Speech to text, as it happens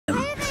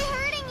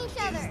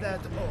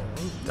that all?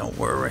 Don't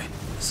worry,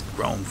 it's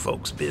grown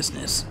folks'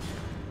 business.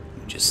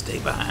 You just stay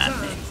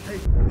behind me.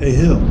 Hey,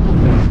 Hill.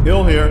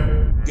 Hill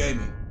here.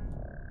 Gaming.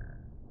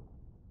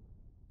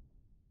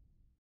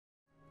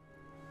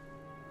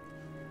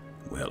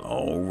 Well,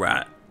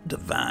 alright,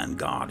 Divine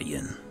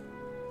Guardian.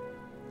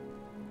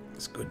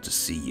 It's good to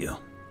see you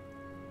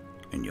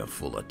in your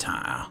full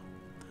attire.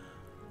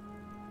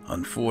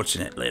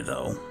 Unfortunately,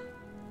 though,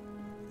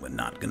 we're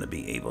not going to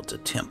be able to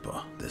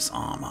temper this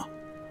armor.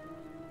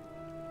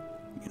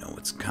 You know,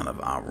 it's kind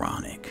of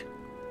ironic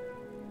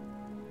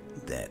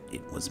that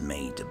it was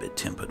made to be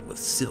tempered with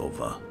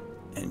silver,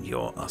 and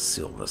you're a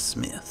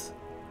silversmith.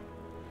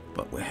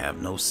 But we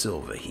have no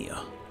silver here,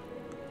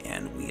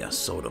 and we are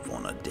sort of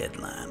on a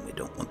deadline. We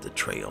don't want the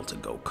trail to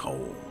go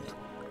cold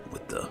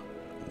with the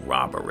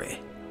robbery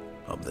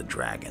of the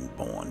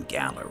Dragonborn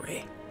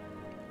Gallery.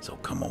 So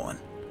come on,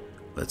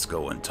 let's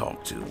go and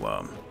talk to,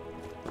 what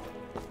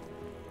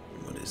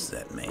is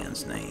that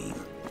man's name?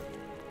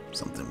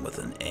 Something with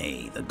an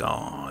A, the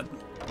guard.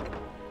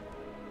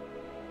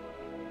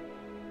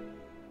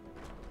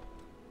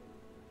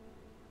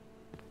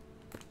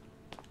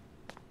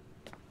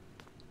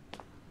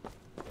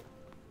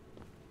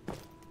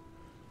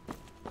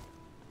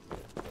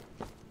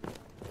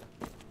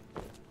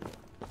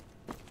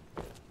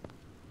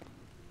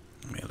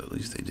 Well, at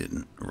least they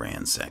didn't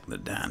ransack the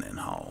dining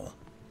hall.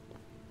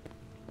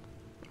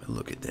 But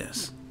look at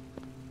this.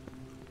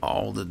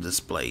 All the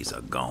displays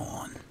are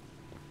gone.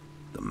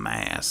 The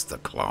masks, the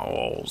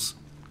claws,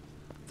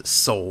 the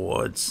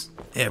swords,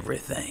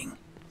 everything.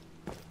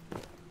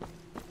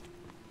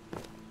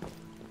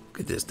 Look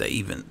at this, they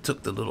even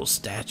took the little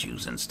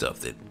statues and stuff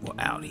that were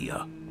out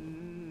here.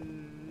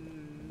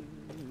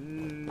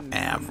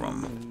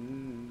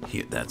 Avram,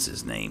 here, that's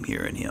his name,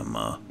 hearing him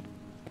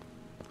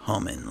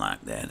humming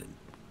like that.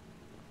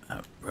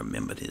 I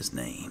remembered his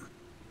name.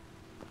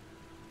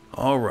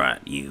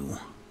 Alright, you.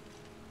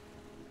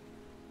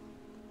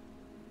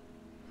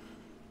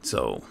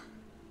 So,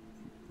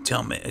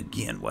 tell me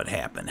again what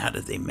happened. How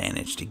did they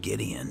manage to get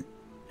in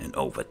and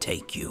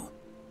overtake you?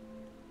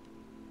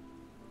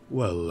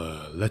 Well,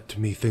 let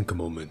me think a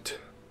moment.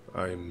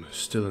 I'm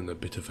still in a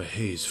bit of a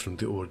haze from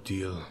the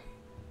ordeal.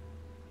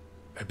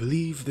 I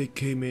believe they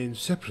came in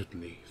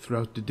separately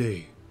throughout the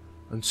day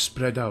and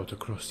spread out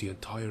across the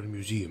entire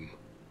museum.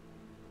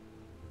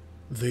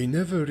 They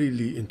never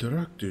really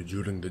interacted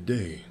during the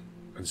day,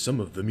 and some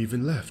of them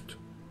even left,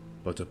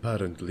 but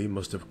apparently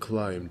must have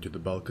climbed to the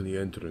balcony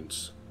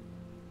entrance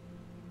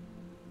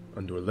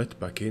and were let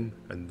back in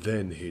and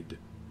then hid.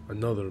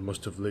 Another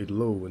must have laid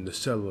low in the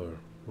cellar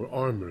or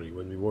armory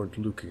when we weren't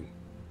looking.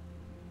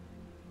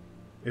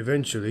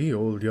 Eventually,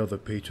 all the other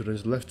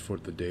patrons left for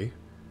the day,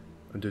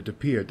 and it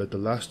appeared that the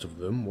last of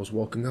them was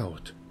walking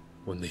out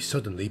when they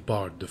suddenly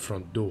barred the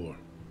front door.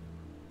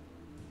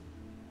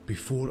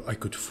 Before I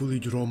could fully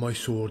draw my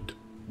sword,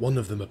 one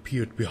of them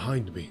appeared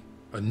behind me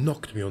and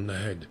knocked me on the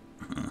head.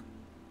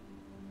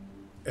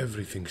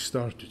 Everything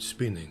started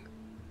spinning,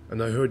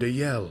 and I heard a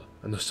yell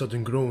and a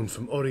sudden groan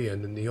from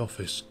Orien in the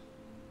office.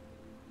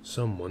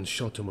 Someone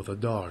shot him with a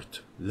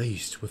dart,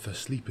 laced with a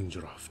sleeping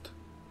draught.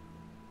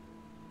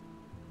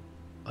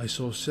 I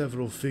saw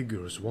several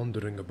figures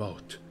wandering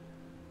about,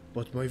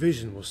 but my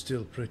vision was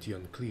still pretty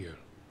unclear.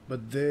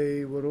 But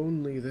they were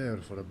only there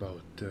for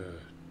about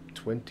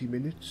 20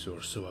 minutes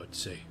or so, I'd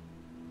say.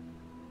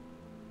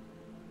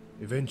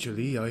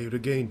 Eventually, I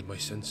regained my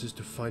senses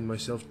to find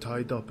myself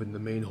tied up in the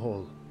main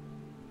hall.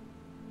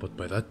 But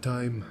by that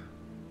time,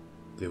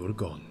 they were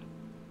gone.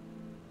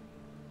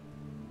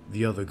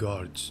 The other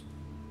guards,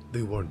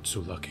 they weren't so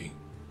lucky.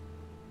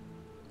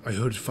 I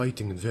heard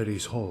fighting in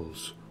various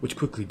halls, which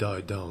quickly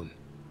died down.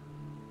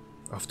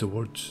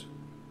 Afterwards,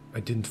 I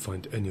didn't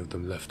find any of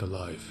them left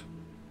alive.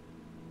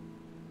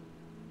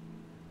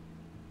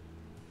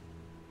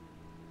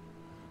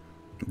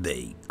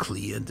 They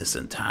cleared this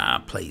entire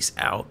place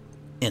out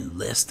in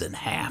less than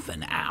half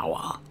an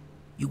hour?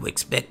 You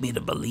expect me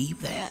to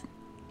believe that?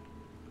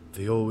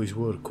 They always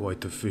were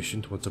quite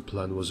efficient once a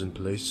plan was in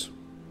place.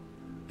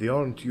 They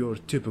aren't your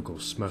typical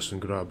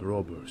smash-and-grab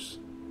robbers.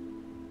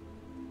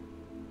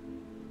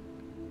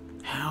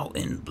 How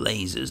in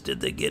blazes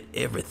did they get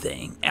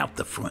everything out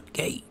the front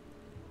gate?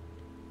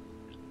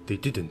 They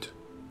didn't.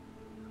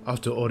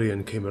 After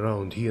Orien came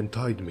around, he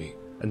untied me,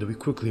 and we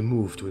quickly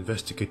moved to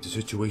investigate the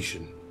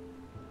situation.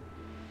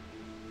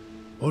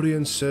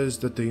 Orien says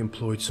that they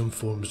employed some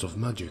forms of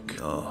magic.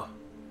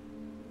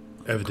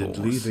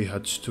 Evidently, they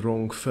had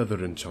strong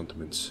feather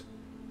enchantments,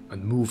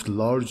 and moved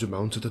large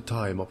amounts at a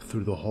time up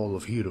through the Hall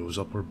of Heroes'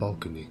 upper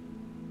balcony,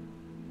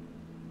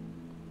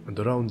 and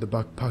around the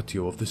back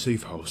patio of the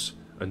safe house,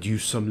 and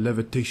used some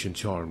levitation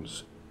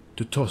charms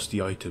to toss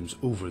the items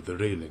over the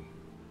railing,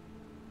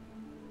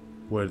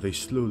 where they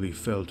slowly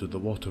fell to the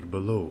water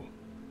below,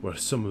 where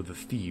some of the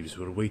thieves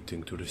were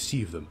waiting to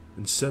receive them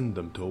and send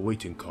them to a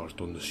waiting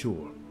cart on the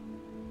shore.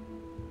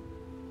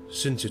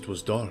 Since it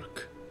was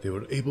dark, they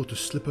were able to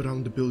slip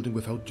around the building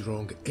without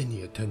drawing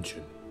any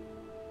attention.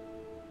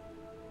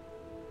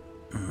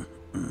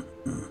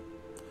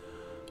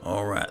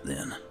 Alright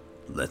then.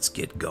 let's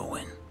get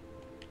going.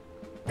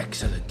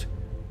 Excellent.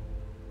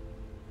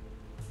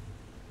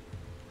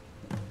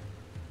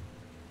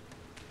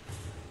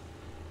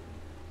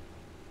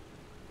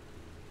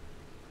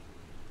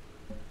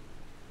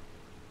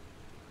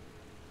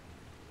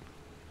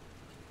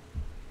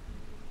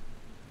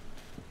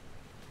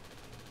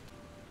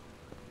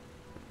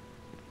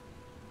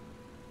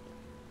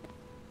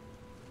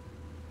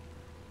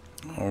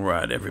 All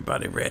right,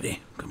 everybody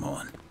ready? Come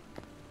on.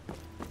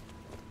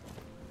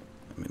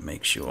 Let me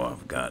make sure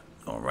I've got,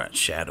 all right,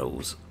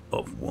 Shadows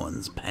of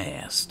One's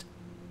Past.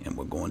 And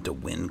we're going to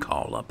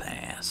Windcaller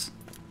Pass.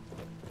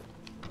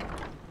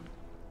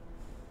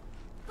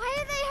 Why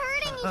are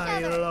they hurting each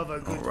I other? love a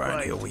good All right,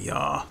 fight. here we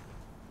are.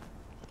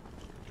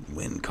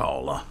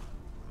 Windcaller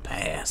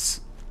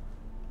Pass.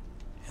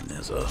 And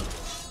there's a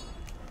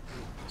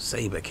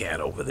saber cat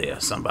over there.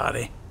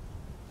 Somebody?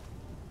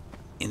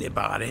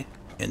 Anybody?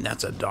 And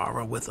that's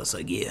Adara with us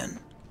again.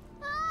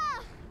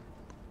 Ah!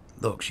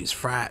 Look, she's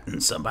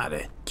frightened.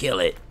 Somebody kill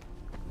it.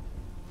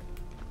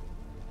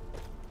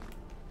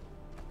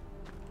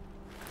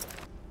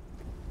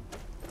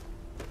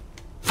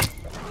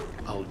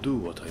 I'll do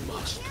what I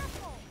must.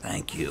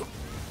 Thank you.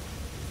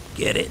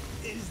 Get it.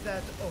 Is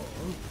that all?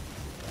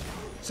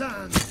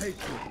 Sans, take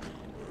you.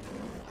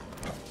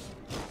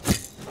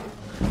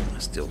 I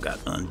still got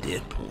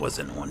undead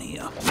poison on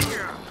here.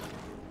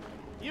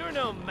 You're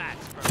no match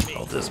for me.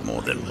 Oh, there's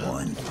more than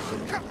one.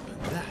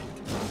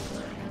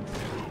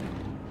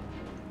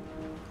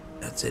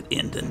 That's it,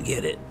 Endon,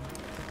 get it.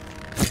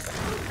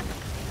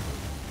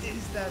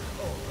 Is that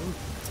all?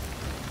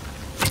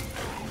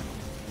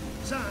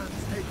 Sans,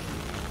 take you.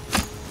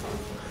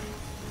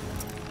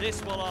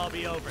 This will all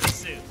be over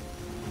soon.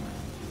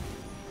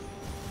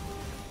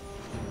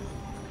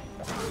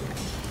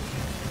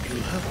 You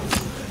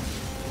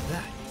have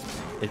that.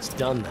 It's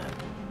done then.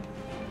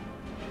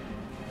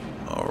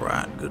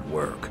 Alright, good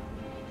work.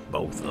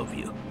 Both of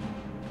you.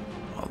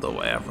 Although,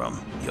 Avram,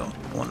 you're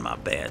on my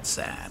bad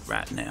side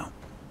right now.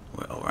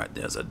 Well, alright,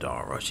 there's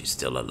Adara. She's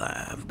still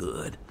alive.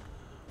 Good.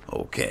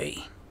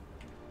 Okay.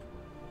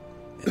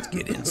 Let's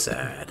get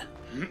inside.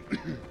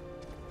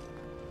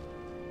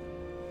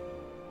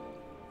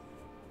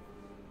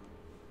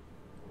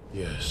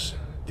 Yes,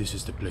 this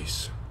is the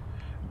place.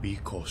 Be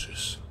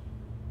cautious.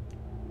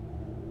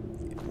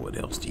 What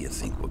else do you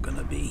think we're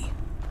gonna be?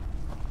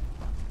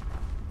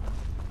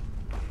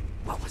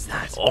 What was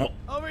that? Oh,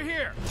 Over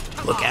here!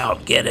 look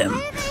out, get him.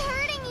 Why are they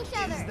hurting each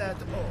Is other? that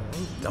all?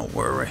 Don't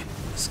worry,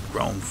 it's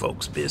grown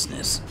folks'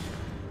 business.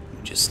 You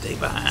just stay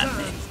behind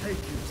me. Sans, take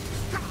you.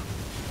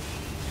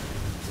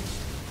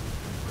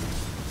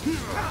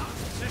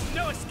 There's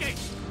no escape!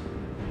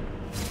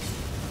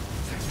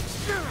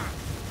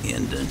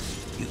 Endon,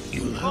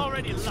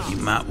 Already lost. you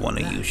might want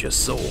to use your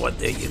sword.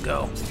 There you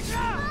go.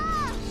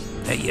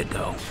 There you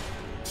go.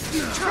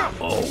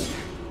 Oh,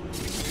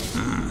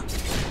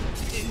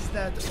 Is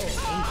that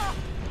all?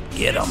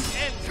 get him.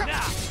 And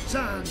now!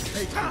 Sans,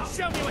 take you.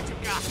 Show me what you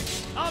got!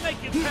 I'll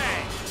make you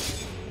pay!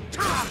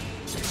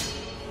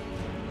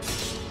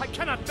 I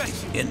cannot bet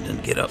you!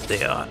 Endon, get up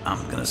there.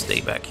 I'm gonna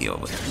stay back here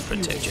with you.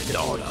 Protect your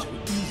daughter.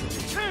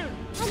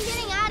 I'm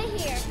getting out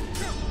of here.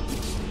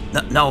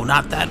 No,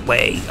 not that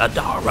way.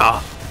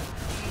 Adara.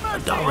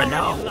 Adara, Already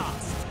no.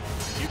 lost.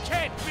 You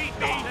can't beat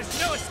me! There's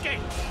no escape!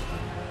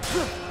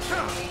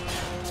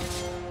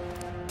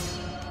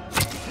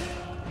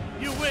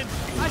 You win!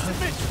 I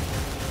submit!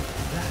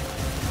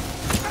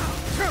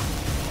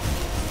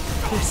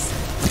 This...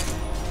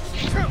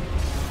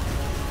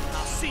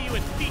 I'll see you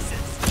in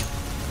pieces!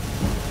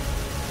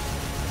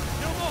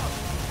 No more!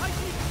 I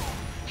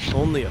keep...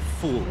 Only a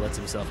fool lets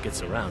himself get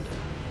surrounded.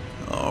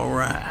 All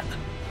right.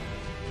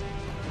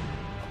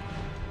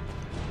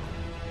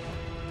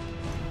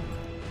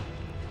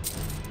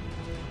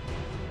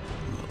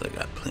 Well, they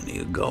got plenty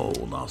of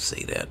gold, I'll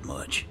say that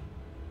much.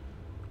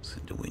 So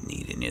do we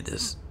need any of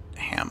this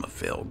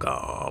Hammerfell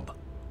garb?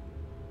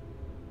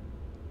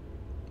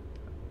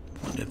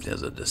 Wonder if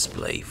there's a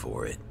display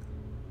for it.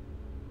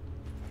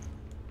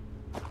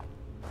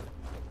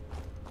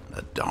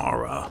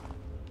 Adara.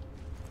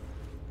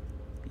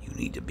 You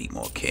need to be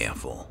more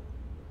careful.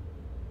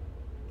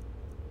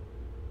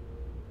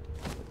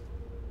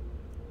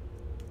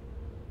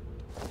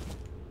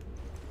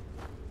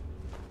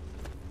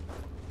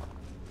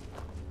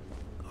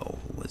 Oh,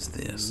 who is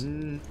this?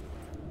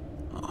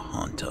 A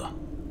hunter.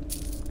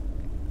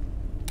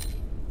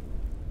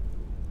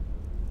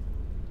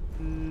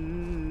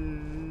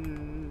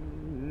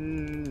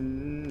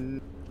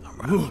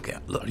 Alright, look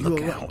out.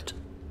 Look out.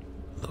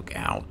 Look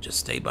out. Just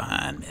stay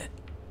behind me.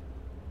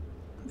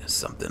 There's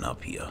something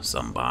up here.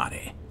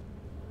 Somebody.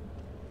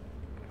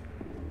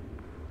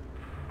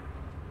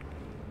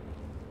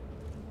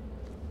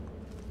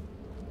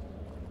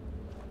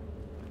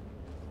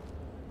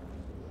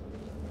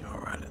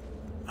 Alright.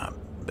 I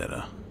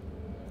better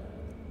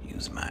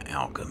use my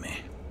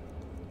alchemy.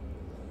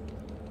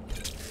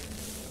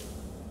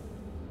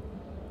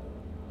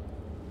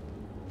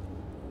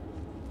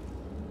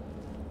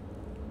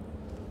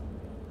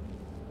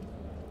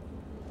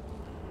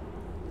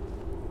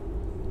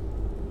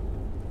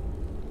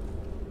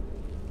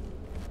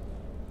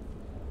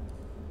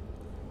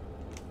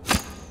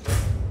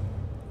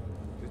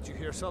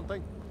 or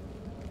something?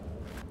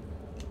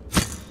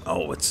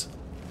 Oh, it's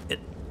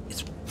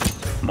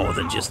more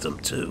than just them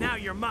two. Now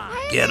you're mine.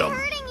 Why are Get they 'em.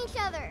 hurting each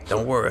other?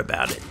 Don't worry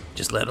about it.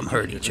 Just let them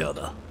hurt each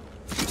other.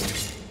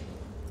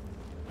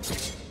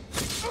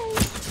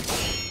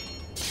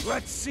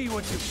 Let's see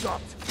what you've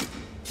got.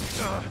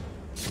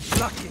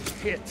 Lucky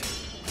hit.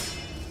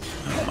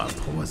 Oh, my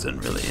poison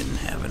really isn't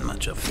having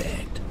much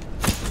effect.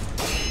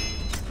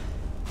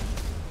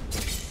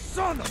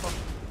 Son of a...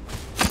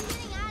 I'm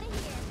getting out of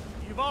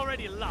here. You've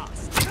already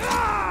lost.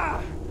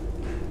 Ah!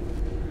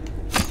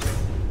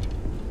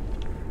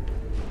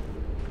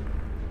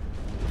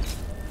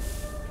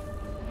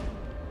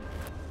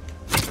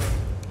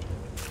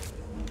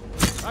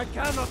 I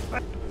cannot...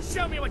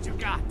 Show me what you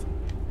got.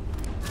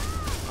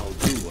 I'll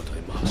do what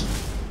I must.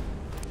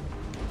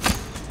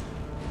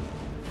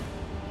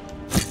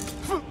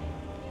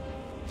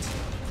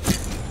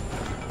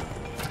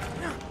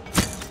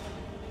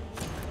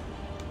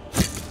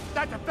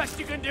 That the best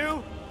you can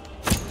do?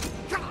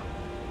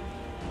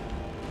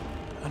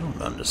 I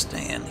don't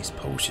understand. These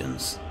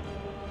potions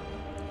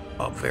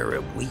are very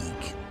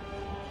weak.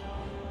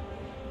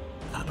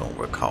 I don't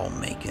recall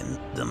making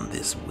them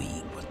this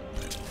weak, but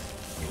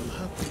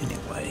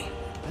anyway.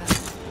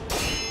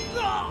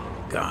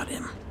 Got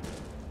him.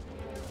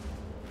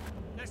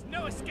 There's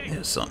no escape.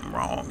 There's something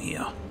wrong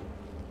here.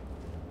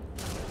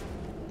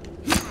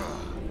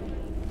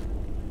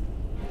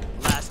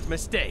 Last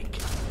mistake.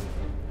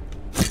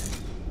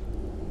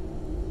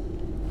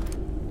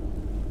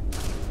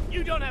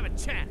 You don't have a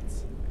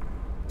chance.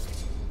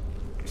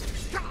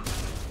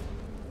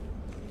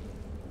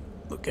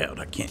 Look out,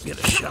 I can't get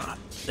a shot.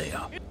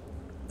 There.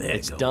 There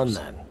It's it goes. done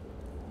then.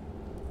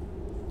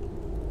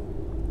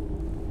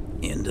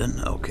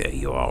 Endon, okay,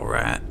 you're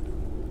alright.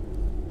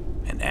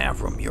 And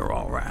Avram, you're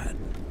alright.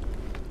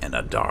 And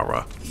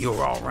Adara,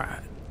 you're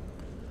alright.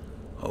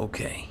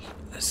 Okay,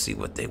 let's see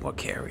what they were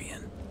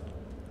carrying.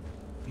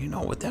 You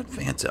know, with that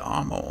fancy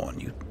armor on,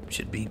 you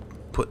should be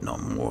putting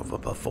on more of a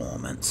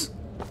performance.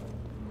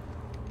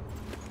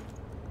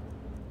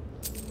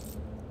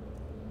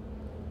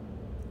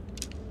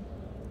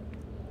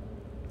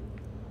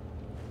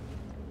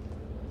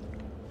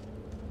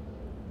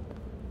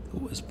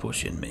 Who is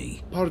pushing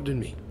me? Pardon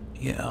me.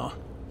 Yeah.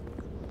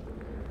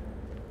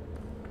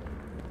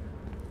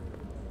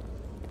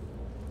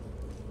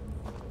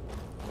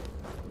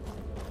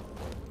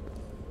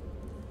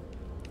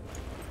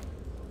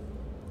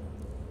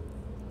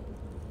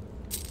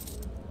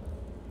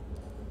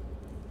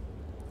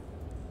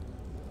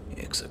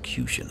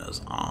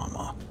 Executioner's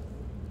armor.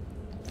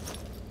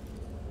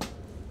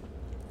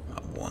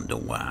 I wonder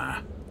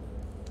why.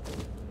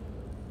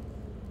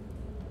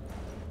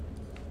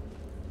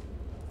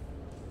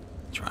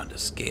 Trying to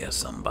scare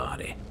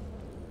somebody.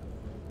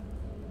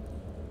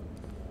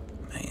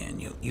 Man,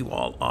 you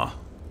all are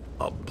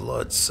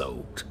blood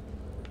soaked.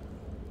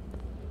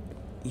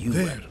 You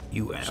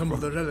Some of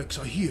Avram. the relics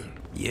are here.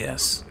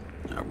 Yes,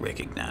 I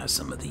recognize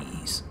some of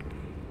these.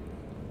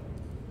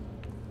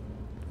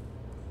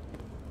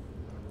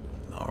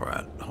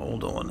 Alright,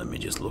 hold on, let me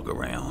just look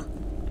around.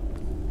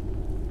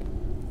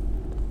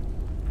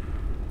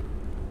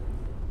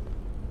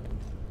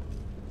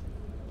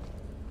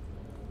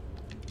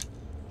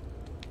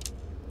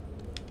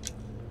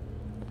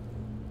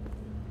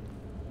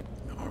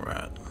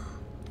 Alright.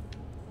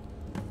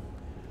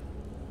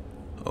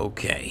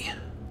 Okay,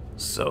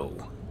 so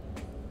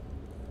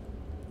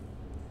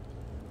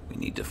we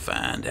need to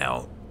find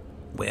out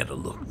where to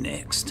look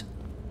next.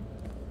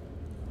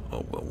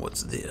 Oh, well,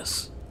 what's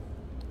this?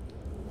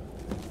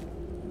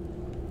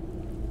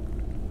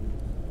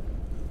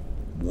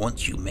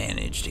 Once you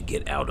manage to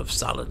get out of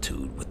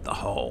solitude with the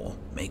hull,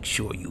 make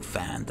sure you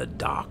find the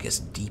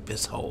darkest,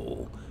 deepest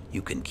hole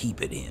you can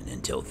keep it in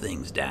until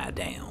things die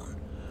down.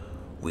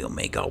 We'll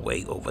make our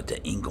way over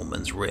to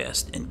Engelman's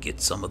Rest and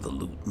get some of the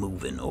loot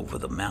moving over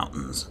the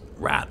mountains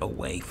right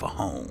away for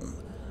home.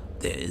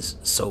 There is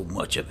so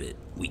much of it,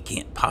 we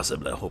can't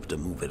possibly hope to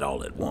move it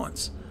all at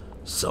once.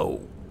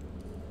 So,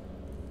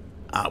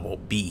 I will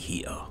be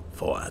here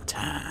for a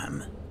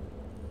time.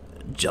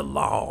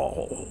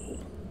 Jalal.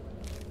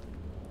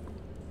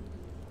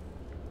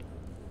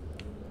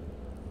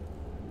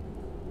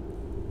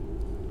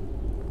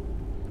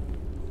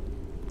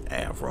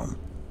 Avram.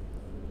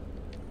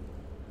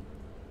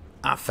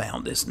 I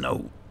found this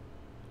note.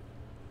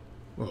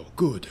 Oh,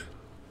 good.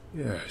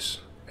 Yes,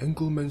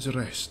 Engelman's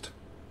Rest.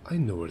 I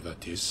know where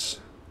that is.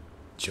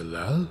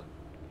 Jalal?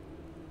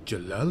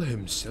 Jalal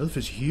himself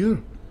is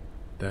here?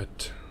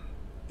 That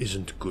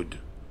isn't good.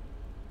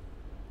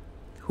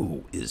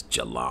 Who is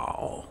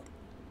Jalal?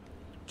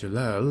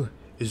 Jalal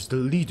is the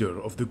leader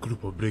of the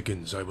group of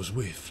brigands I was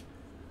with.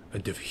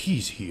 And if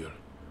he's here,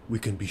 we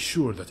can be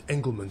sure that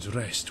Engelman's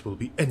Rest will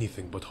be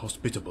anything but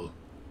hospitable.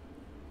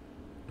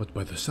 But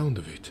by the sound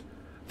of it,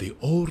 they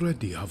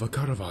already have a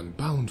caravan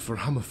bound for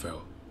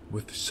Hammerfell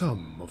with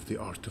some of the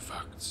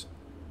artifacts.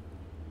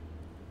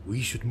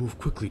 We should move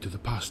quickly to the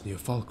pass near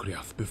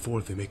Falkreath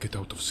before they make it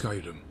out of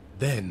Skyrim.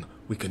 Then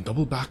we can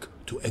double back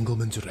to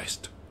Engelman's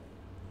Rest.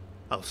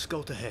 I'll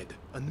scout ahead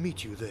and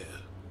meet you there.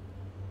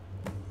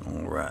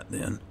 Alright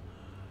then.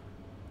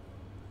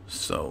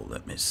 So,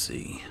 let me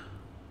see.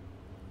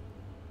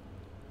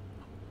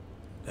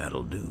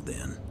 That'll do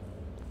then.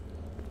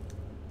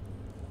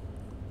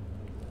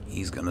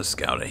 He's gonna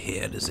scout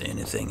ahead. Is there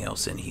anything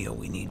else in here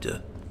we need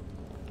to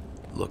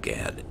look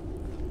at?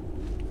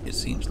 It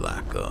seems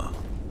like,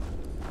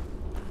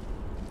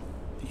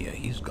 yeah,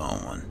 he's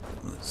gone.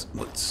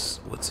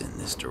 What's in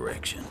this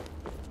direction?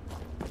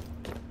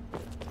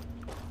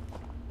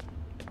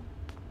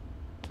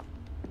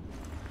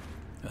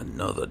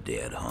 Another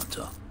dead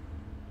hunter.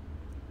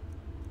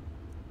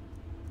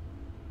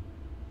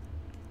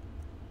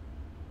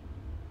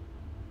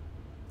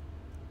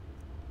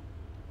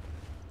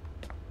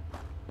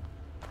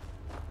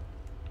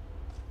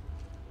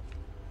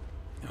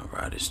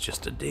 Alright, it's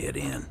just a dead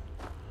end.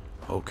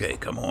 Okay,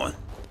 come on.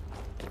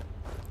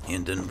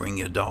 And then bring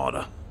your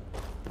daughter.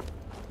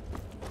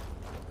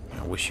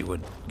 I wish you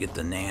would get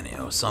the nanny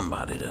or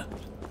somebody to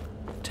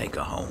take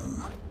her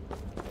home.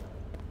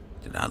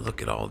 Did I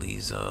look at all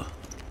these,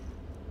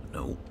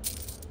 Nope.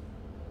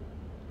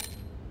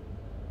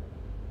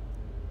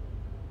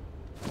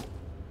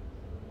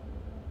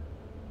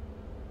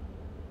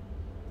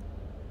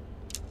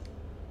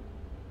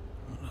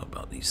 What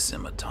about these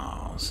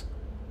scimitars?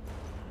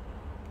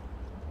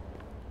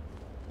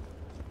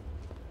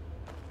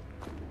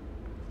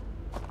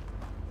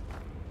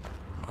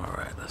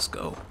 Alright, let's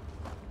go.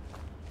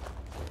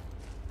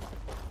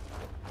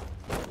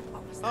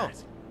 Oh,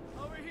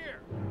 Over here.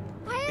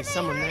 is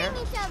someone there?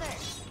 Each other.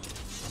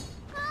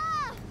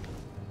 Ah!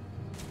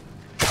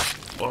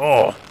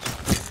 Oh!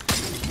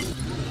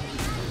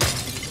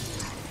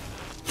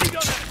 You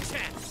don't have a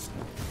chance.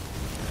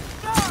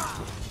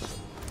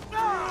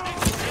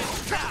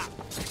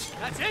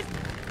 That's it?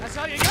 That's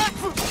all you got?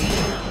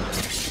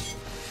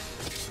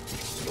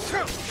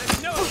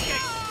 There's no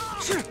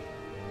escape.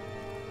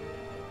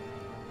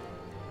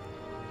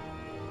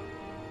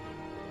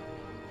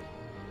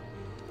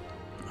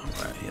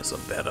 Alright, here's a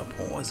better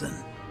poison.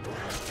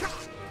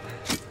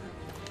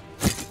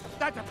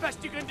 That's the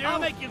best you can do? I'll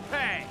make you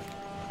pay.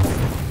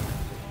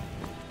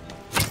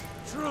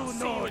 True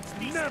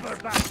Nords never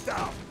back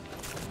down.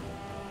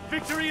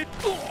 Victory.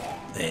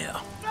 There.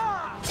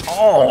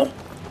 Oh!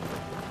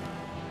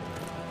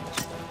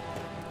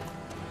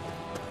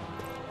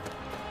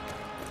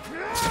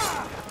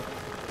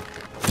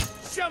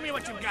 Show me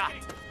what you got.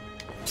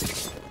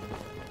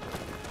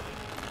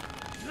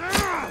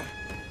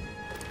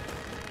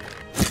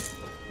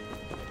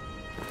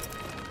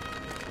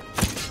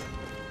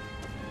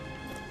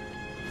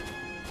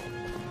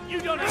 You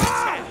don't have a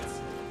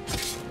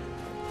chance.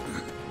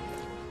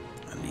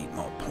 I need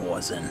more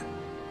poison.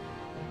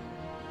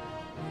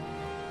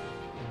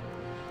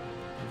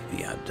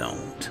 Maybe I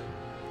don't.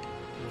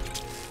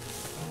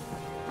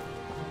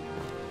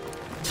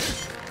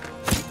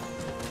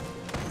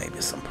 Maybe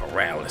some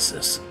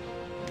paralysis.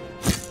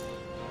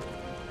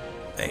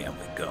 There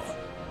we go.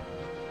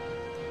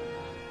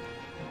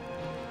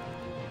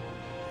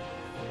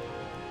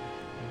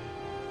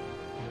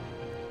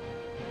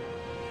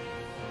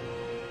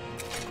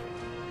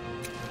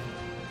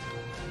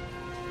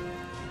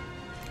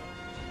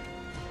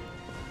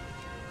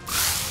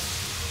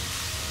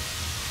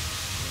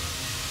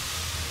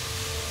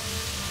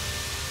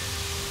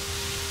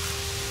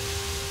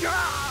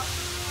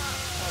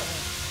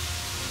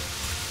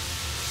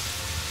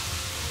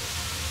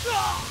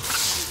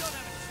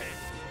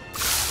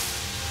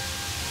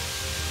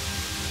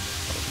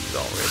 He's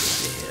already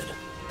dead.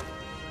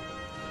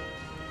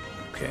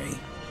 Okay.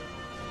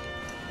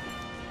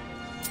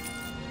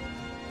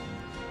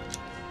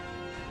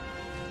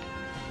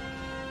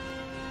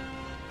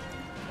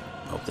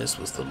 Oh, this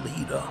was the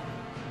leader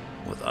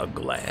with a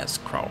glass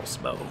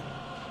crossbow.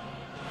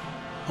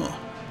 Huh.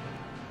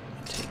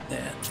 Take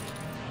that.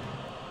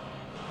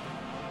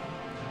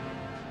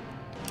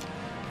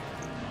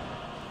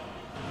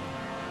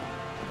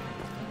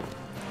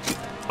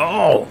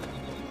 Oh!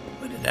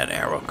 Where did that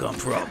arrow come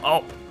from?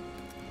 Oh!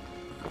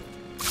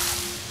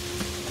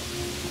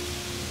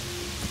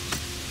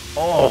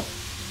 Oh! I'll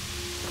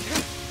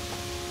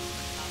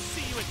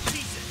see you in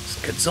pieces.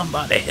 Could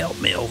somebody help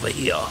me over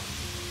here?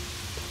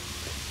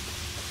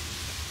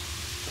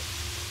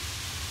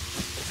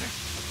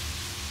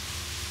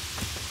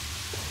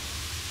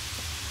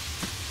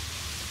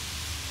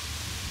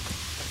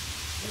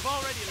 You've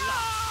already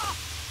lost.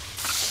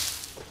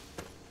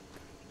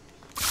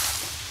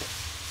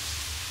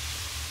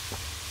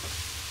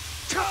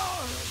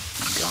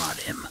 Got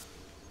him.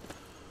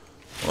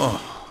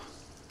 Oh.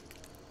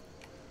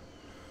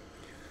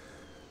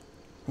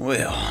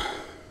 Well,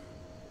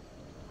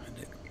 I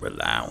did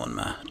rely on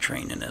my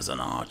training as an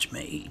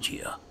archmage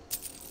here.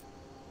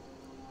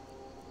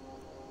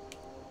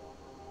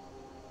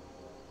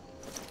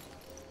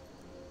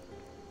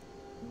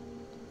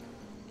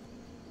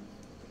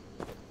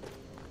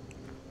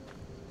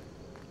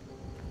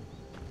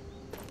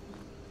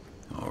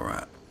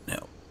 Alright,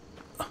 now,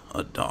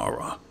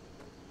 Adara.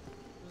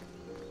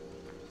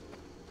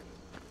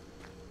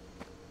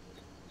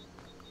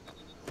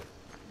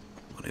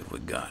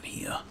 got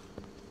here?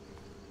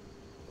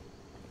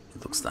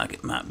 It looks like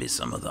it might be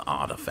some of the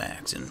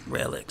artifacts and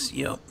relics.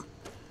 Yep.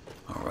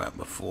 Alright,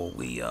 before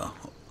we, oh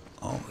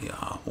yeah,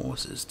 our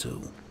horses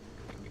too.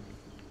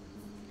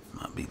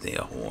 Might be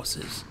their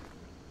horses.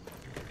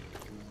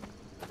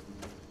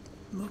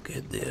 Look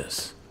at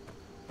this.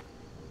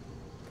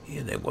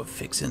 Here they were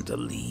fixing to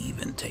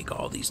leave and take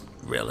all these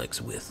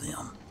relics with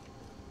them.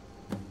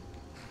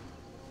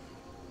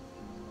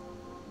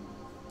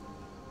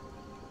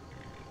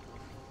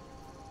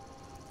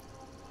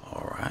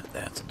 Alright,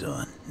 that's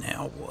done.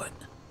 Now what?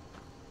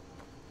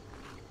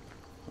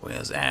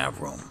 Where's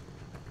Avram?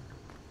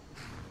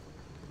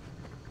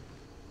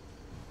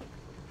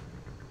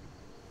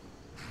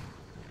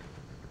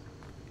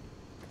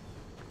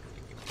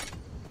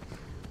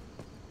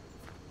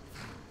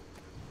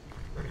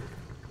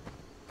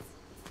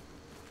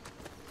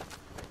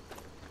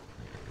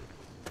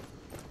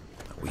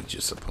 Are we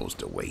just supposed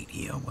to wait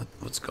here?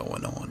 What's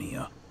going on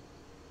here?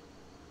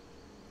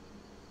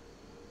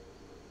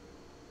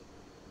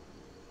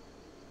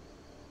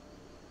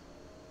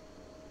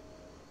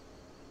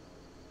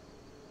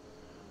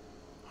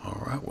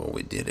 Alright, well,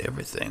 we did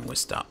everything. We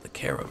stopped the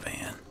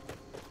caravan.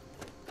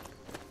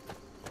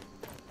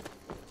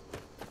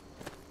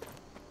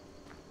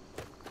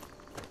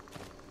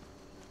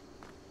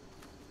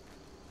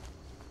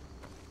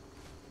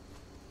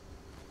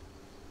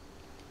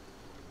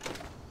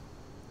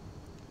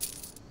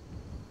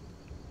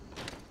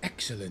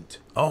 Excellent.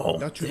 Oh,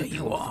 that should there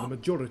you account for are. the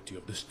majority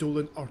of the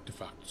stolen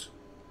artifacts.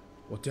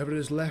 Whatever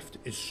is left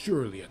is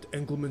surely at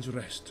Engelman's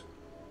Rest.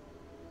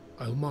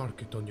 I'll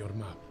mark it on your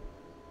map.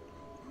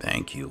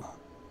 Thank you.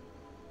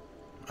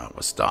 I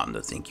was starting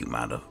to think you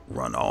might have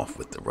run off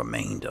with the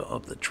remainder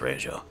of the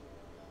treasure.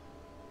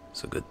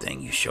 It's a good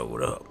thing you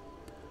showed up.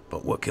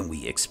 But what can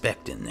we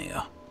expect in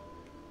there?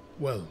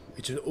 Well,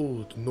 it's an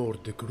old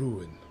Nordic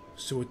ruin,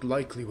 so it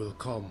likely will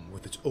come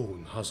with its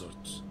own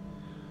hazards.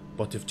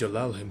 But if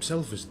Jalal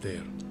himself is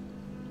there,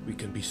 we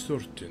can be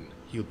certain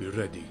he'll be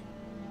ready.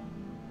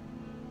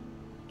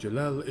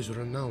 Jalal is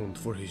renowned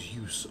for his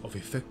use of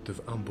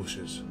effective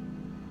ambushes,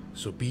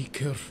 so be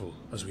careful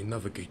as we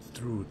navigate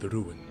through the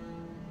ruin.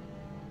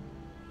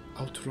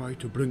 I'll try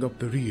to bring up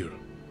the rear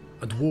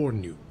and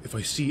warn you if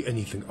I see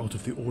anything out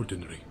of the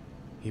ordinary.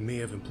 He may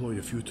have employed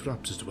a few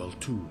traps as well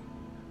too,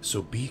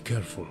 so be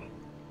careful.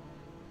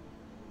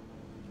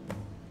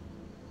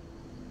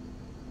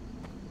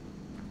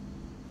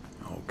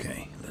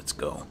 Okay, let's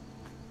go.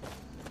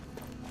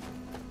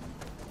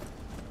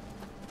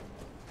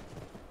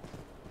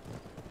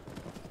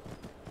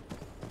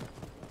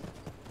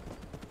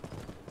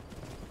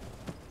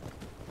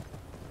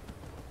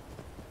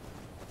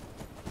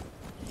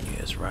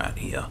 Yes, right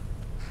here.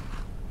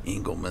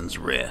 Engelman's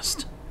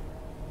Rest.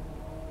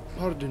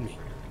 Pardon me.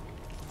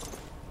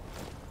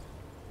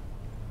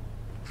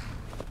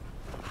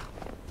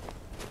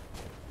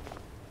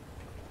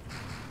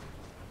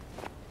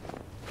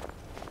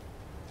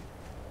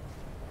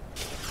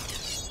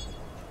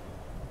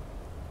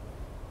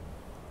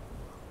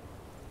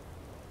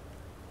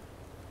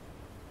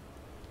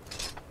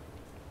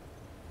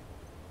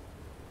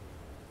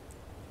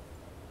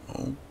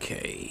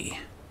 Okay.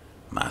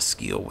 My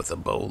skill with a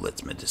bow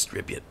lets me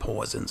distribute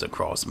poisons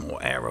across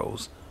more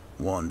arrows.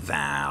 One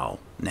vial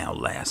now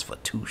lasts for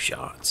 2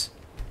 shots.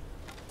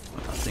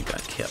 I think I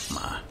kept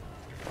my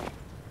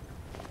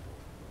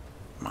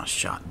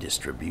shot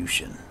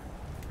distribution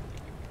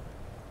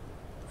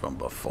from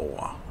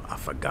before. I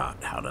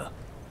forgot how to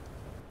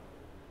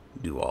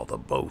do all the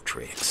bow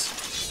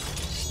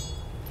tricks.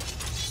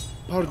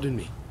 Pardon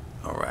me.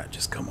 Alright,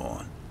 just come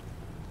on.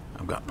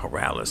 I've got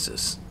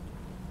paralysis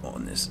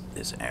on this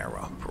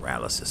arrow.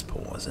 Paralysis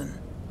poison.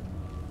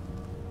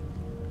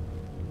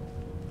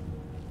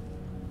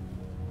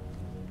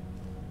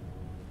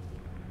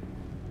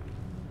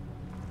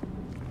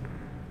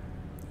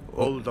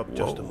 Hold up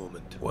just a Whoa.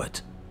 moment.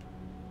 What?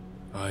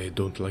 I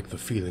don't like the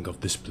feeling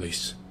of this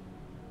place.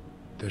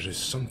 There is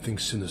something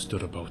sinister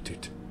about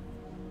it.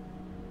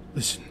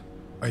 Listen,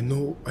 I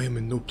know I am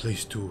in no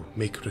place to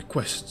make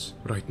requests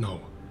right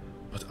now,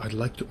 but I'd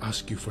like to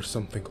ask you for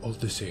something all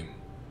the same.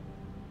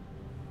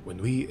 When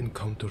we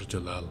encounter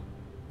Jalal,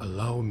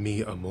 allow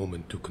me a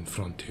moment to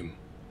confront him.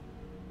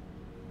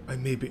 I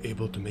may be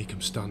able to make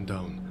him stand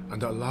down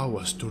and allow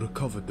us to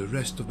recover the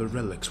rest of the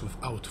relics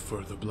without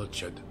further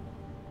bloodshed.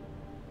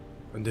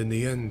 And in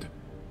the end,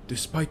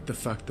 despite the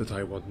fact that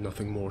I want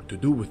nothing more to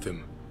do with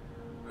him,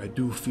 I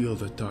do feel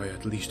that I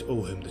at least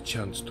owe him the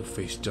chance to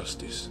face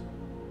justice,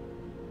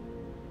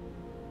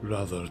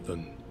 rather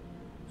than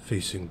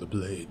facing the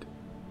blade.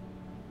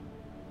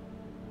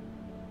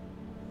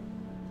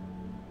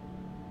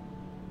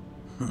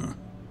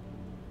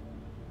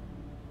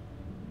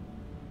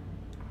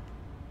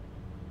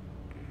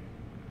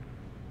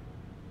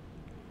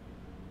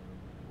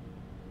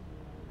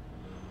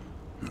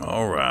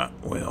 Alright,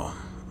 well,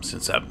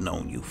 since I've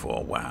known you for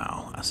a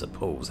while, I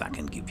suppose I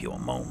can give you a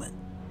moment.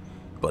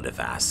 But if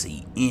I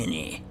see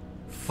any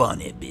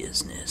funny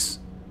business...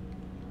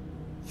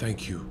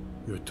 Thank you.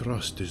 Your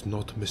trust is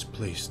not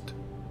misplaced.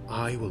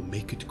 I will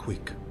make it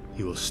quick.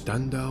 He will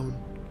stand down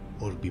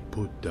or be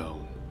put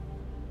down.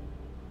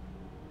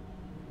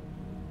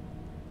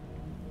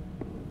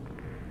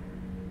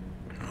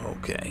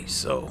 Okay,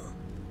 so...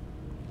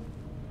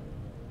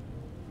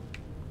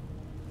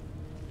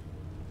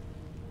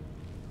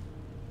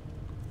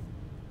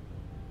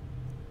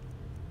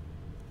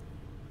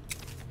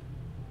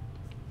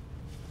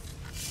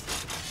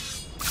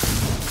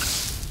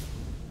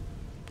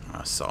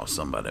 I saw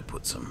somebody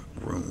put some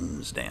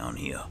runes down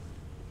here.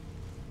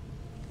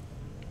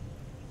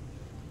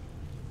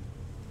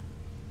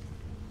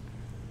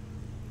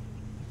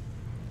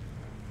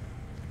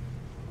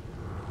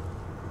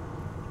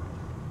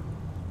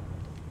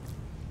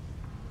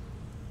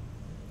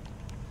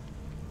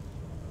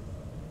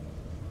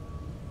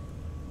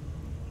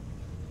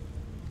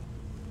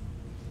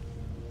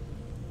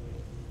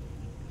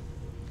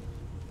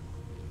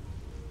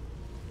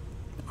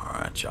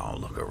 Alright, y'all,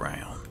 look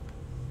around.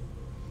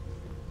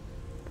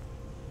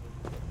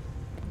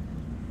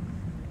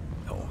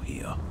 Oh,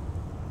 here.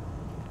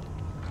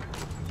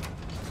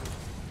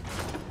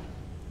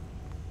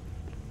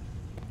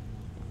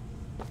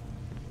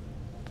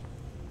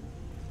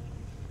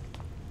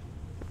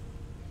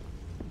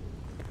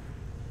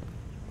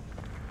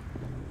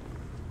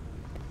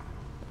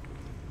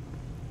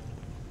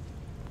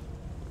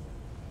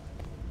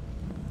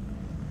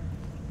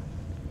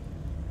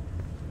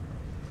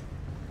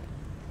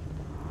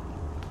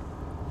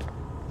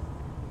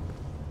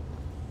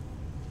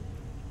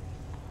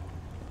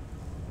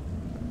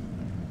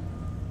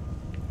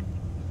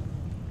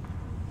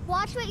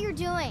 Watch what you're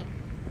doing.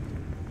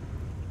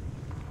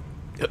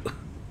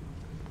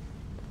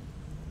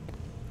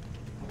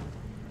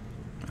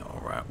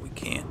 Alright, we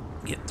can't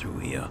get through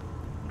here.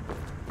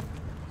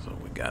 So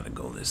we gotta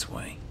go this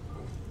way.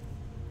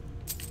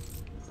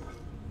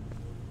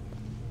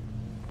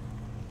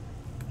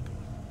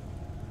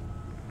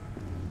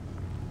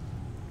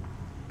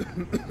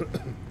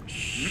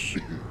 Shh.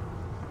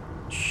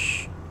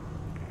 Shh.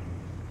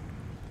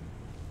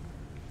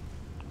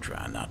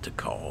 Try not to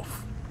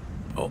cough.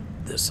 Oh,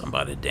 there's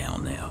somebody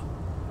down there.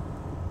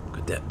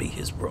 Could that be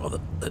his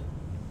brother?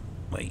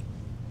 Wait.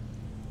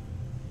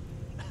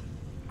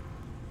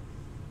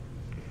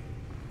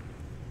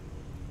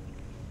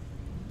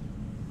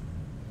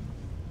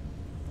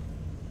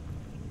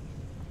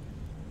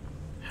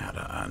 How do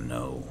I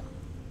know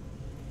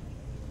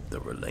the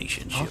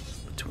relationship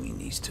between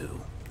these two?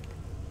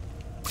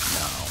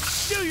 No.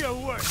 Do your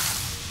work.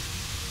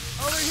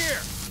 Over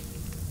here.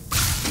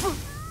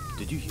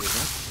 Did you hear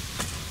that?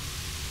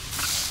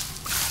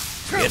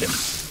 Get him.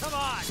 Come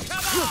on,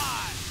 come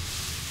on.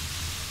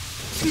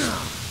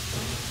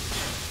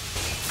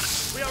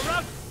 We are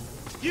up.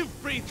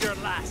 You've breathed your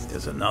last.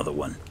 There's another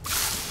one.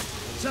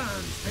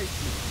 Sans take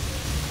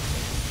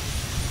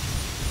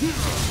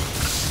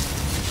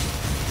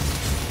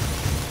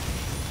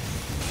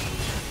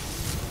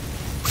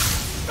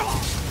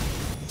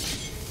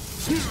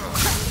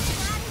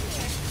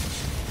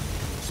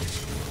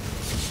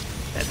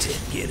That's it.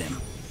 Get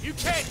him. You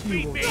can't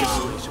beat me.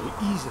 So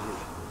easily.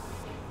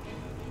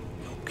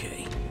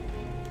 Okay.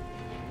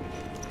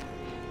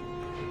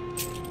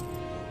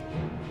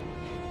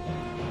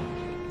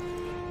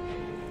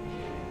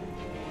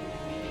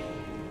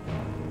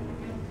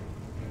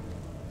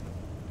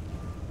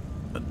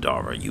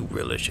 Adara, you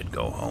really should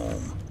go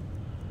home.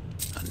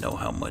 I know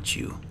how much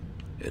you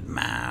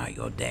admire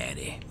your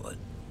daddy, but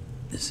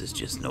this is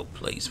just no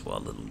place for a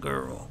little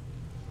girl.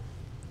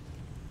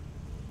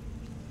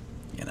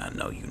 And I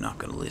know you're not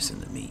gonna listen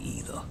to me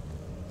either.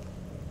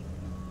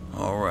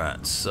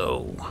 Alright,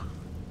 so...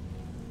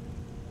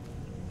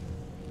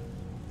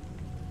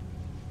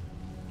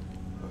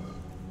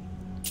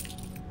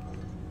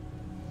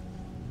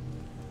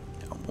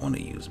 I want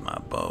to use my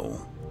bow.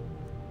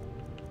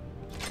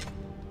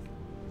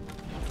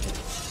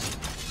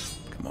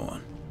 Come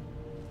on.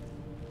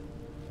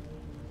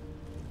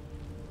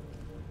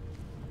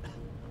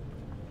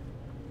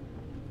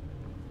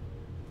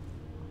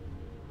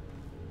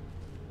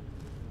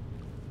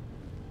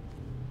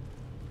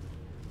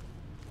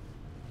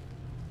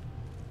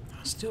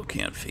 I still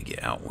can't figure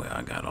out where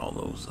I got all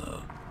those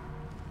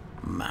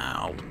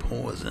mild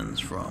poisons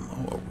from.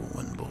 Oh, a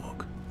ruin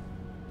book.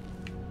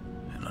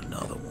 And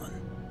another one.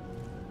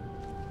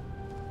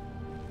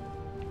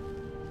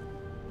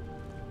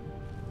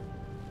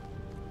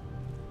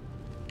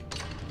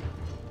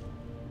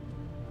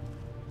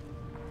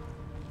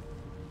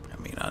 I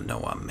mean, I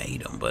know I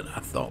made them, but I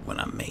thought when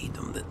I made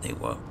them that they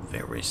were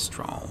very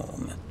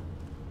strong.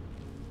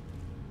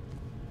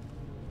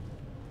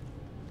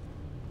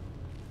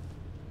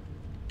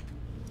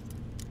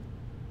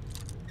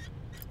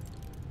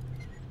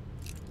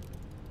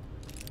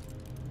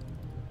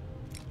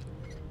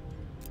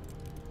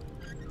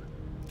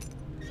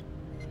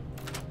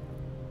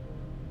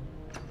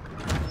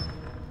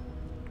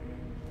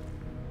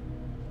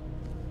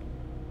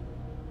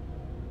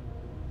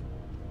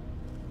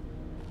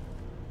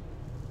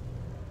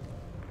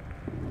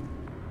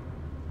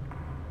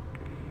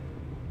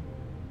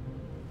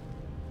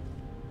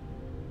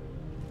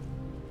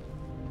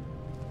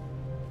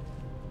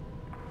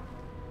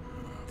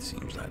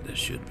 Seems like there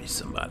should be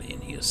somebody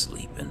in here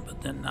sleeping, but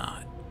they're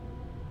not.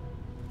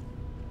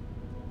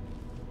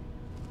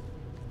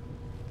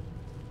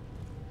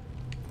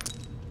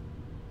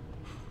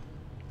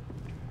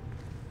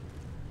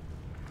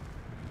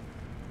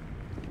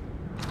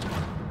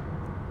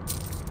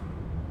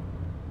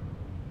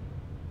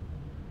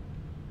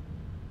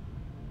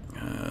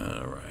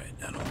 Alright,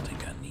 I don't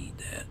think I need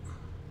that.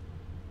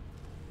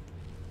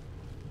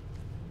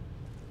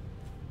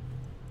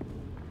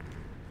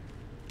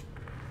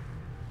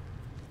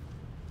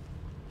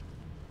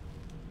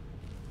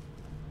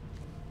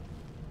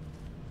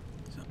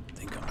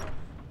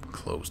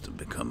 Close to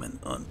becoming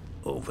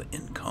over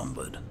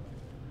encumbered.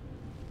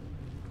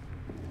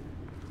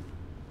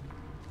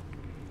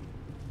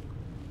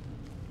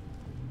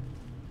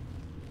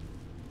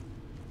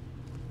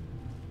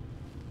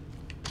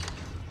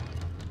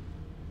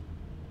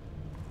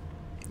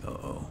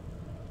 Uh-oh.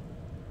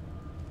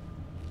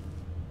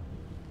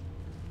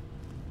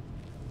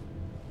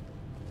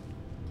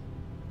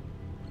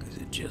 Is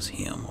it just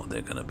him, or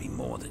there gonna be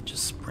more that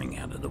just spring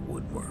out of the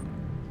woodwork?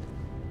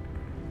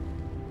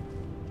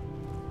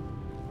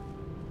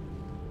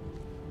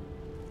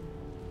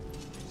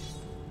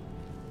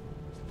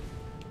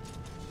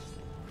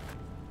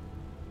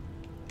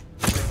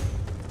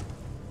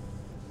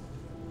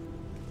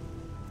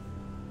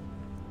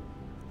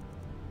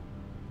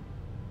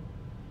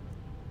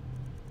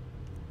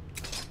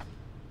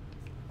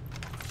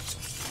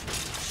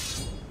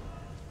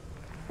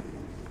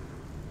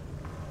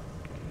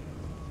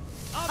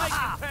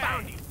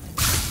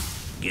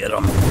 Get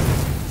him.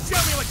 Show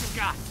me what you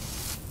got.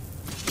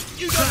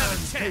 You don't have a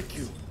chance. Take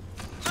you.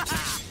 I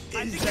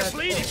think you're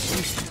bleeding.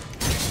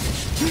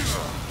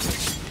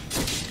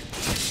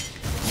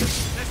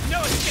 There's no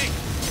escape.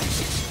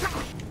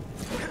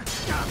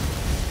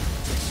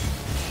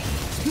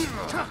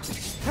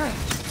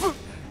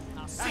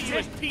 I'll see you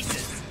in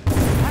pieces.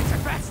 That's your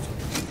best.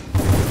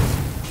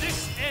 This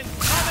ends.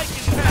 I'll make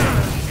you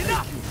pay.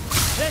 Enough.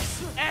 This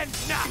ends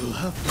now. You'll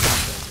have to do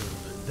better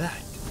than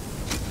that.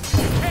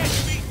 Can't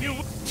beat you.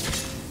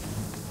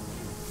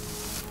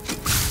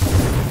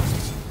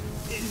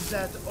 Is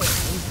that all?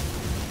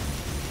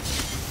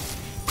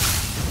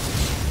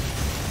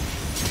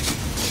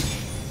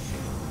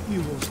 You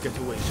won't get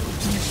away so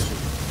easily.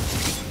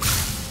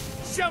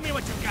 Show me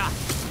what you got.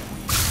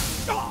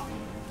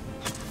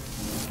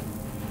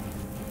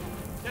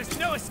 There's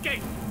no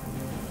escape.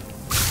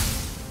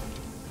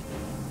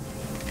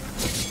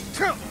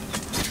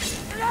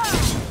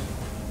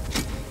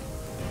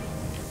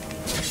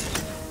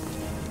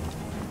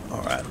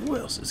 Alright, who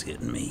else is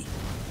hitting me?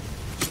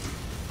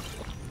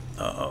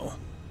 Uh-oh.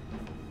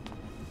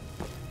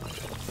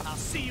 I'll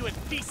see you in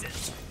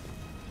pieces.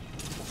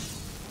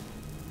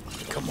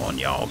 Come on,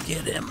 y'all,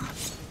 get him.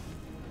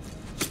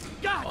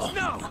 God,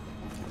 no!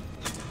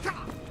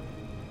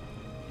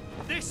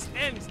 This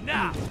ends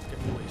now. Get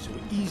away so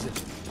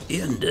easily.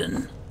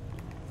 Ending.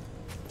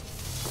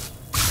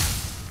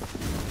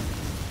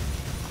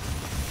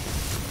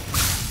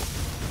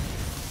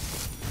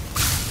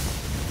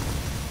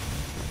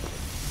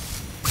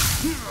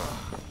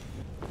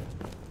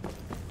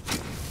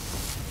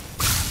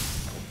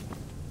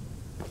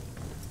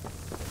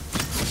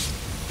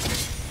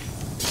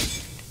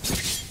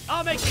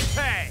 I'll make you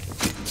pay.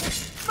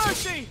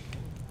 Mercy!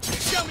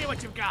 Show me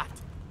what you've got.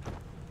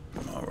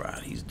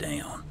 Alright, he's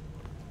down.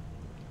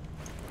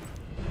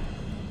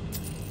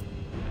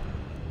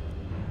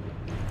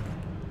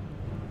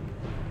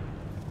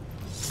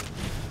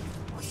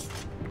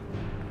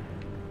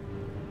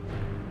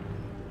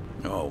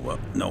 Oh, well,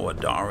 no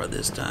Adara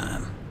this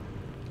time.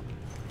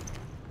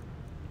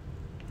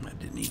 I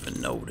didn't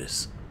even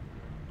notice.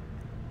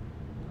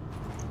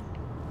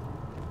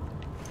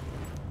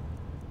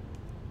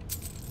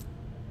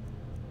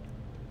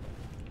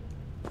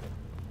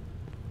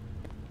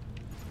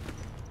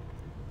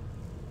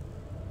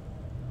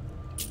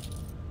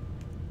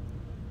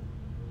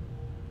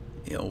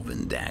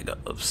 Elven Dagger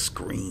of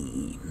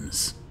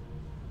Screams.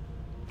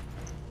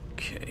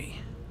 Okay.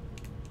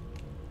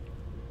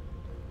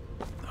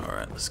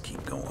 Alright, let's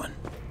keep going.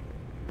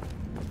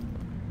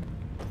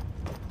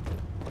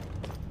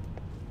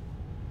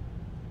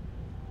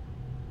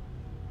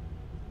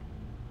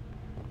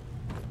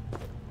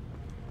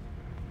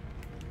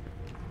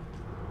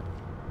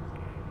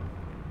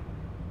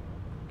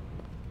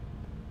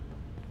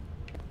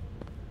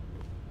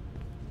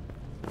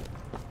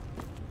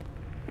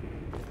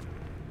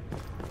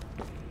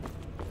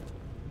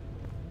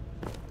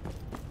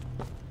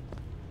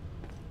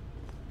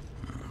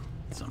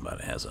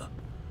 Somebody has a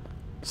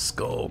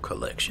skull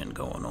collection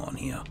going on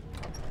here.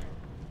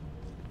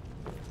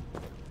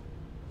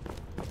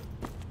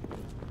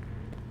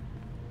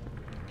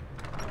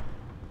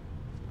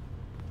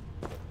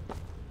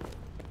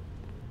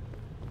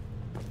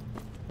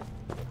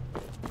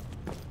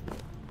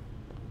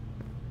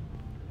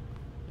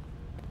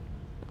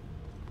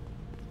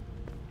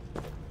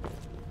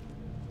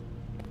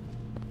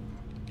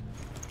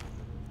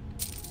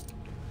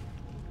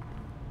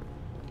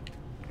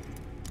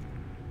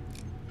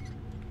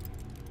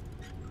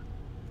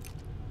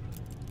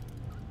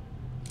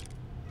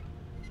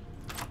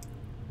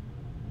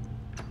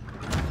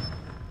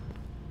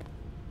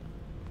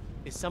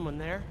 Is someone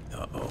there?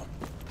 Uh-oh.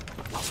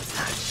 What was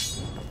that?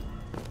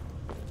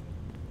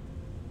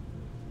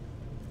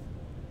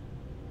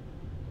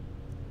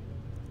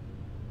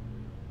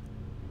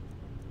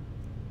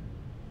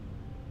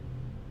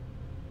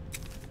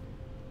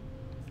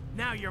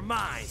 Now you're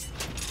mine.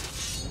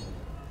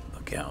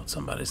 Look out,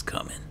 somebody's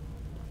coming.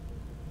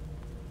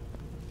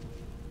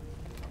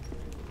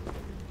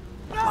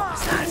 What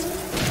was that?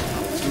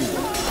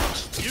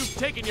 You've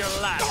taken your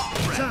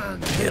last breath.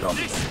 Sand. Hit him.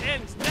 This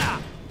ends now.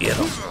 Get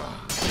him.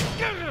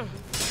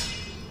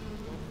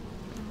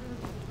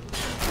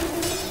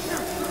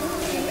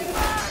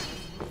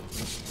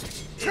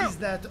 Is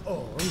that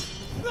all?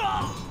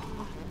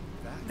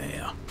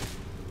 There.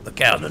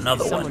 Look out,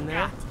 another Someone one.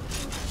 there?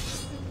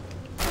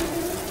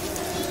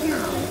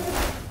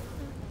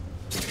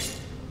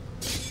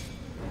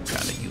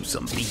 Trying to use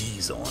some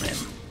bees on him.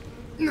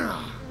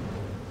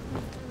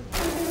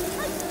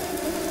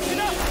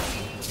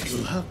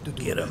 You'll have to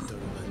do Get better him.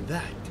 than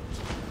that.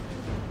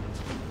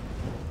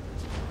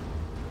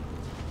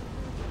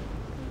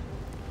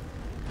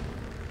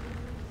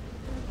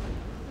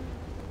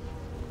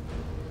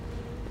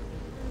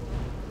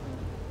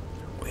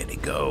 Where'd he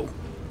go?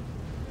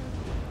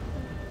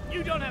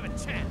 You don't have a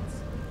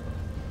chance.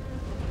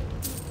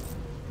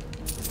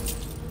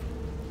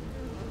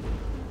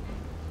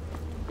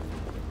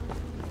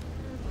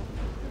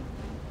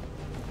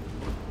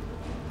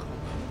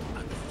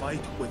 And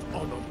fight with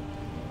honor.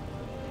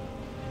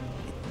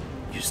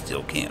 You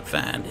still can't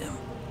find him.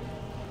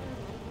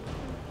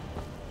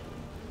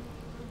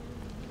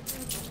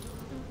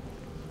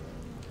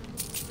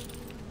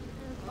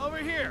 Over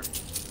here.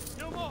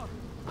 No more.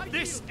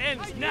 This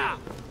ends now.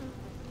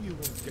 You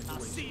won't get I'll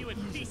away. see you in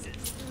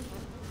pieces.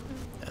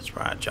 That's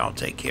right, y'all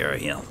take care of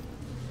him.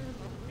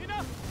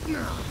 Enough.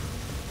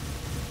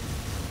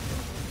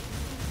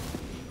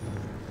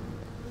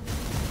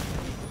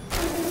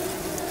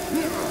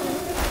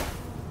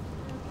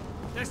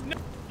 There's no.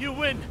 You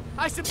win.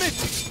 I submit.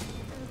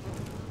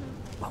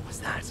 What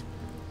was that?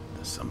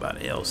 There's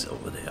somebody else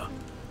over there.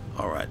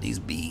 Alright, these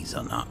bees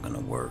are not gonna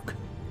work.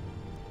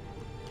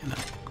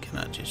 Can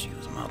I just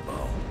use my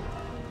bow?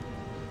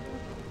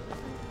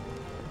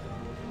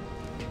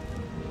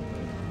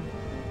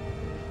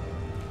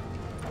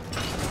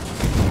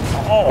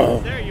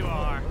 Oh! There you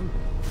are.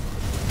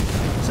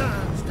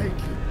 Sands take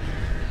you.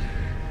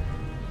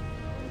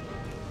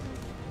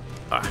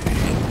 I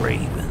hate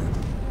Raven.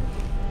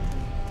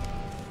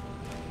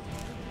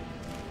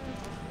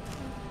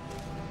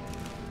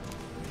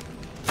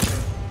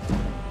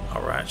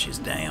 Alright, she's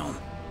down.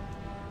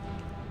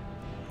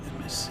 Let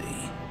me see.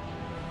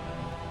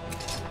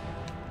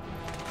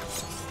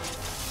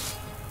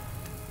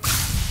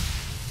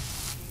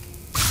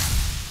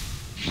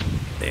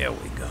 There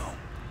we go.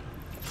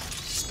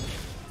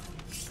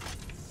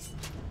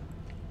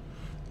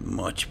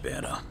 Much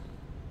better.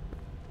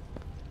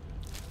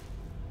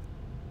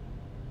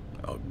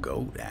 A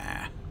goat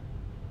eye.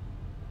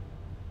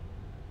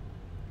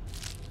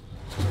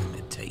 Let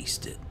me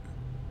taste it.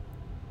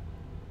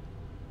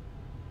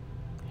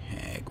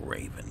 Hag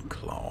Raven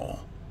Claw.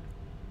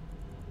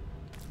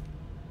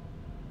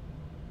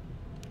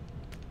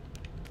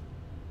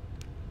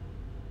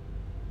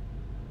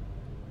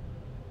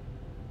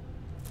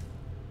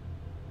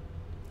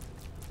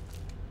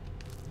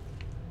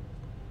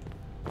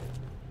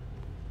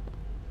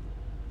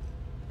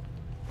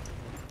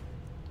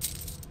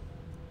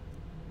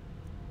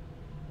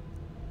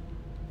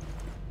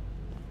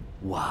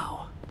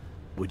 Wow.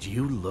 Would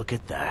you look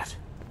at that?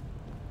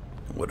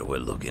 What are we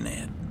looking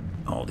at?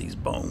 All these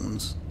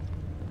bones.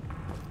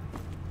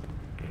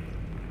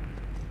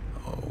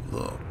 Oh,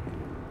 look.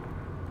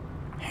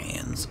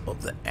 Hands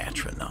of the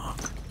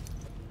Atronach.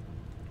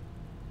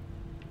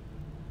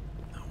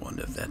 I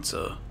wonder if that's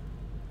a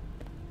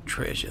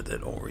treasure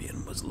that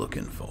Orion was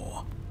looking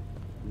for.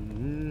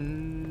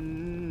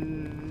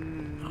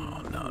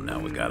 Oh, no, now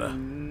we gotta...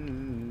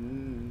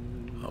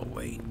 Oh,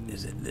 wait,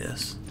 is it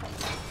this?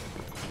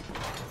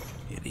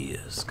 It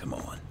is, come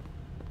on.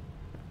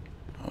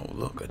 Oh,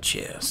 look, a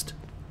chest.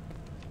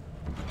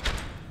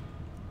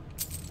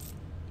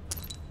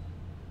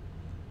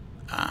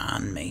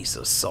 Iron Mace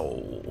of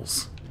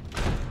Souls.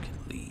 Can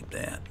leave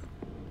that.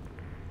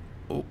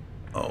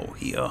 Oh,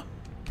 here.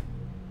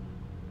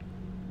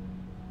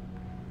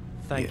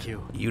 Thank Yeah,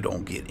 you. You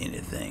don't get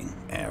anything,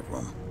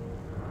 Avram.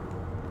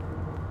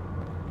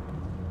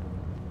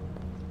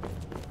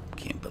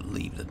 Can't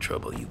believe the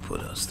trouble you put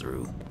us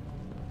through.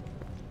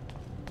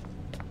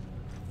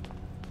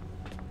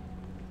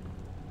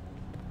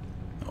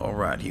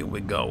 Alright, here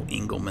we go.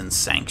 Engelman's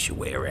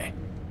Sanctuary.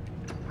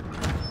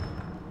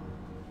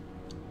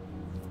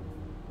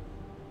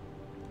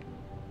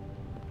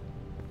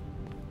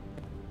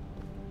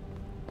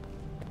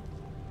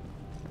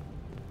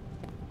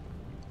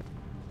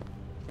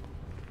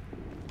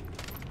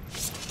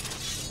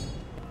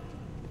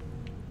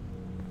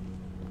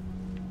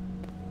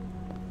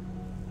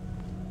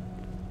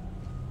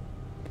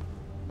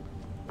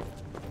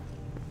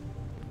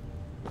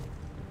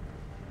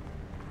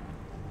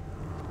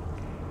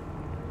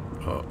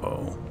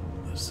 Uh-oh.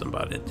 There's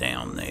somebody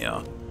down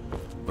there.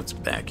 What's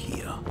back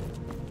here?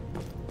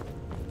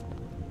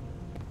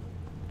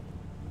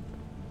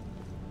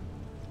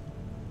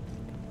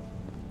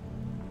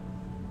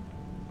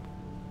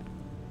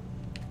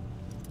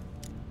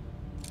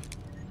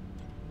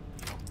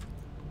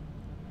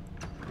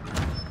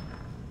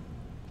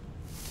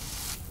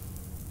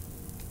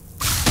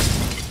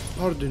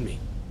 Pardon me.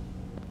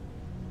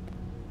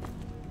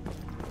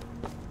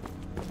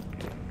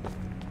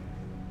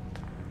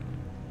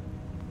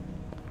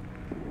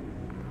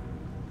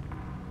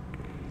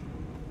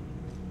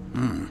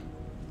 And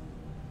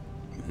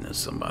there's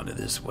somebody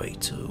this way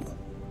too.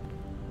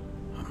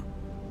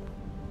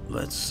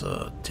 Let's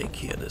take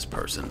care of this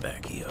person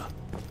back here.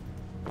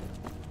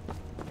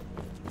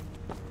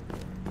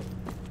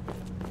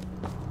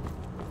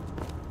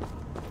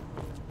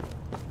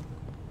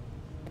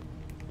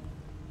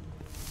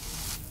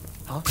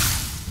 Huh?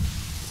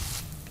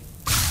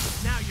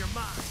 Now you're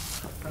mine.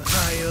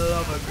 I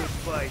love a good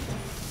fight.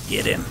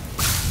 Get him.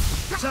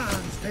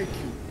 Sands take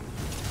you.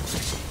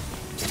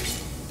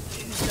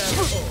 Is that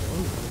all?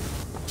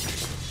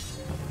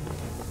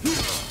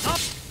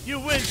 Up, you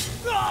win.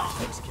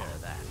 Takes care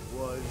of that.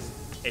 Was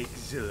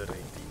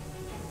exhilarating.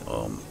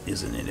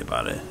 Isn't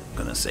anybody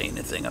gonna say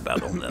anything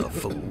about only a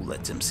fool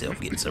lets himself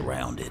get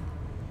surrounded?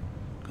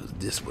 Because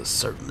this was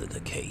certainly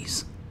the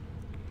case.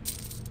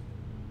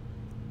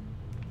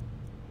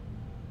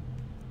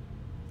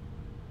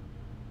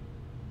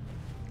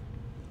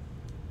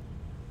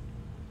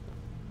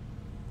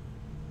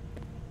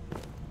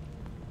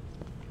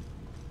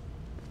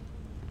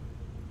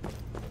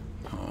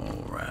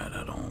 Alright,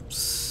 I don't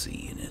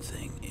see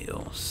anything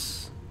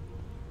else.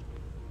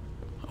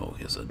 Oh,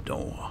 here's a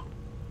door.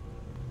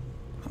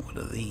 What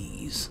are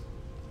these?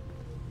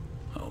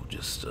 Oh,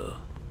 just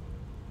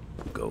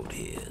goat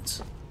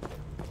heads.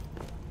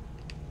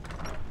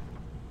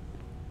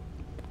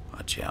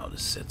 Watch out,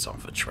 this sets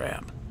off a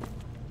trap.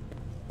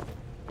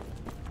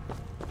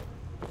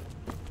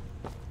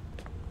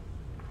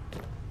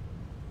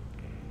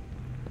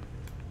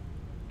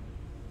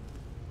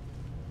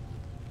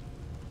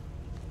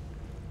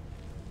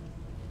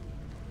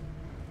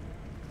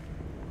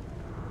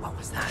 What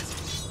was that?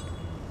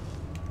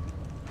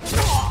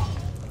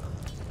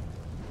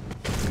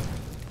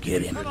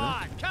 Get him. Come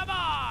on, come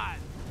on!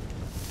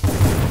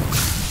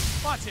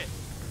 Watch it.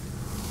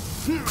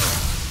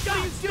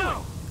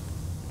 Go!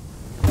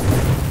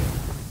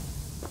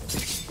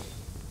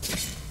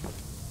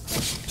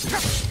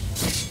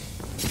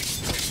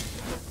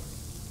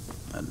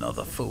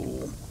 Another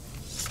fool.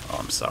 Oh,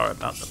 I'm sorry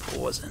about the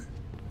poison.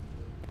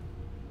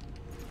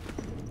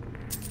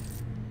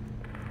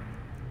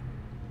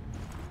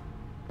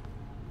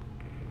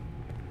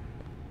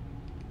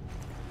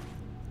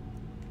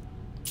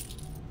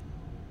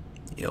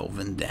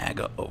 Elven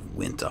Dagger of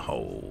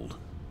Winterhold.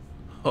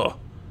 Huh.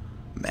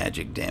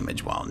 Magic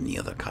damage while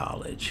near the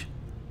college.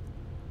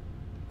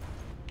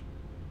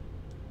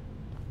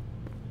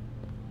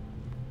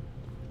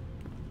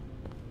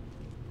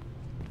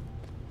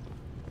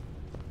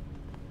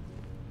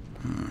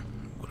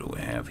 What do we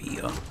have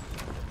here?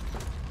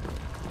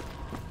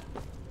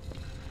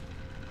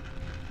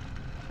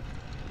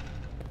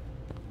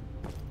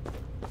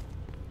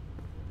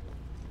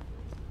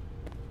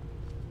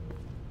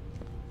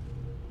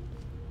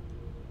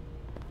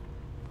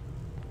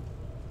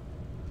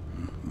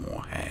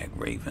 More hag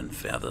raven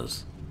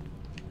feathers.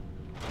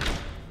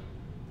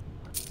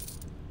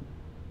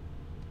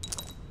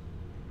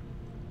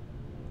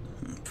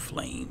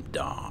 Flame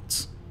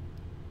darts.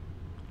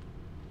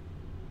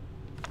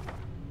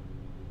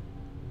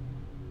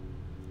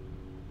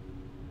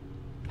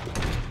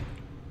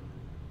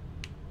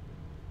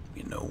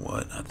 You know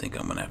what? I think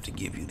I'm gonna have to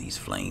give you these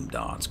flame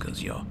darts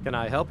because your Can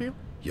I help you?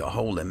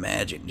 holy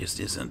magic just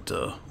isn't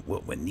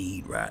what we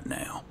need right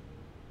now.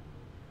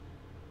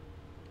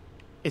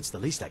 It's the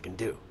least I can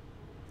do.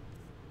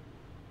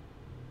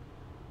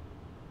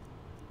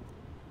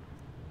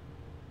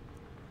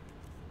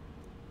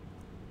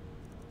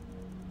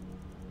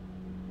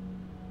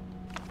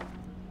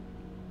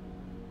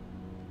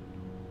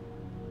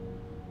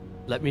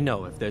 Let me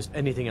know if there's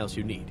anything else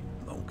you need.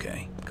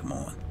 Okay, come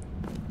on.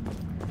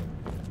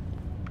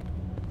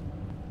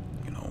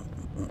 You know,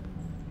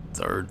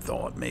 third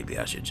thought, maybe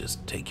I should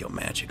just take your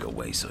magic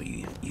away so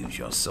you use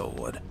your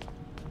sword.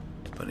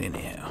 But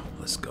anyhow,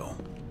 let's go.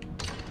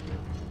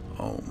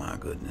 Oh my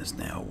goodness,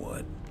 now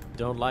what?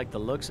 Don't like the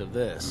looks of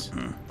this.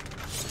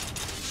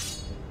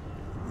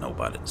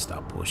 Nobody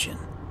stop pushing.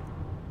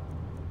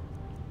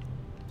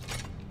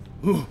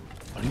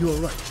 Are you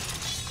alright?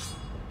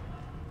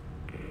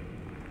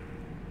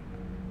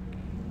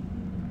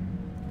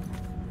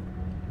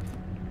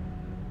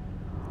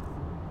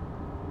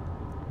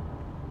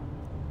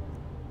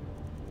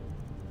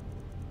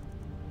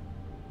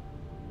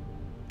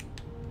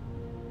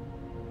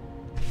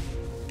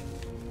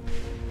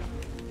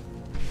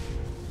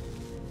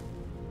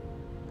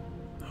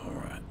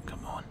 Alright,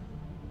 come on.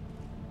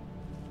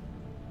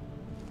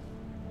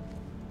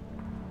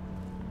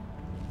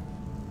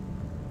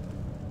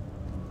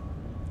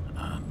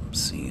 I'm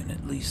seeing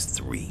at least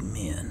 3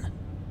 men.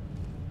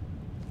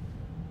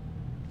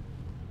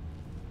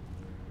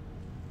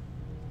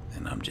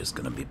 And I'm just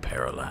gonna be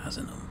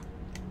paralyzing them.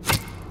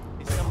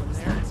 Is someone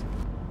there?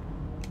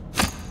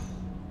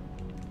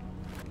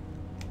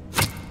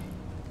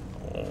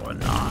 Or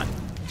not.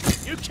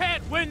 You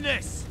can't win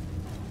this!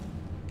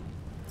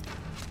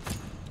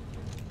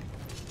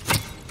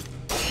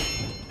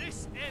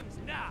 This ends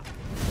now!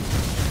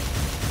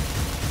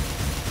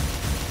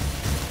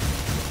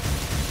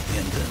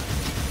 Ending.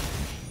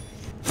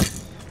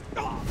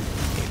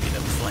 Give you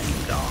them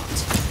flame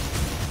darts.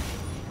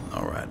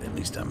 Alright, at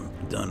least I'm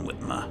done with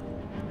my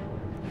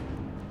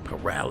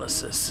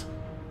paralysis.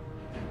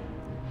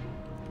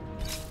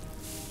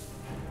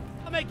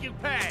 I'll make you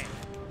pay!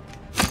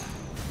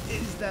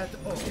 Is that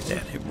all?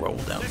 That it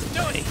rolled out There's the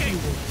no way. escape!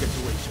 Get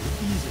away so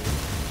easily.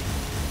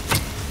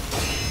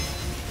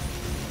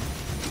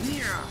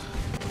 Yeah.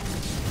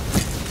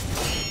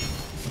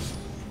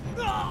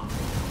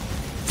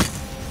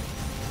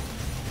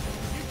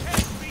 You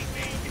can't beat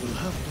me! You'll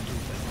have to do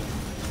better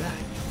than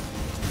that.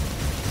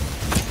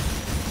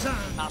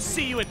 Sand I'll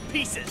see you in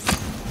pieces!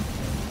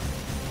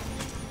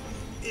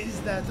 Is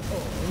that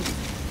all?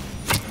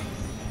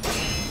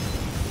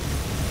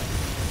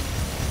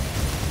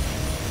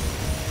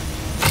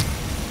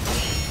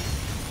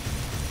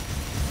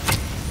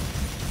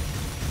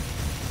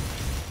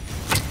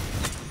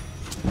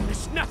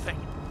 It's nothing!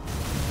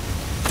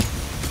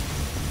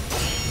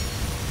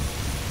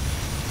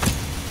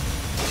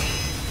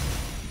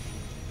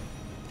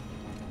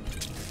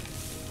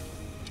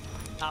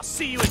 I'll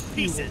see you in You won't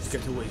pieces!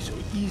 get away so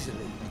easily.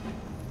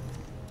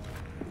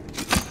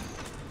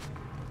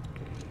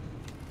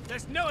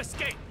 There's no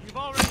escape! You've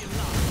already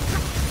lost!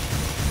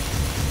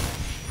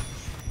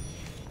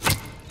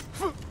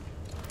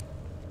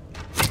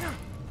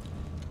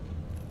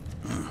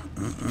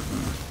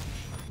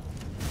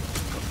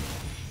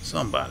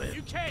 Somebody,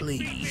 You can't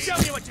beat me! please Show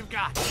me what you've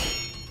got!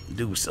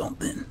 do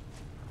something.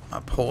 My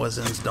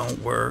poisons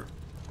don't work.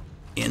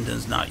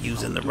 Endon's not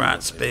using the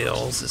right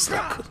spells. It's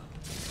like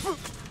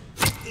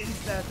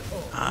Is that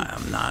all? I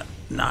am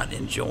not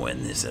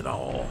enjoying this at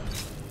all.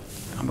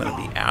 I'm gonna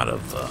be out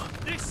of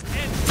This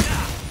ends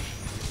now!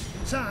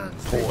 Sand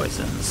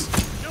poisons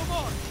No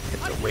more! at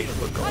the rate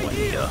we're going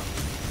here.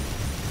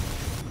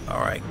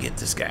 Alright, get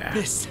this guy.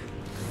 This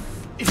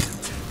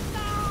isn't...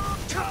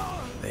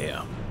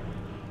 There.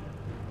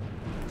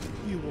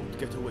 You won't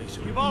get away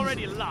so You've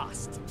already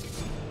lost!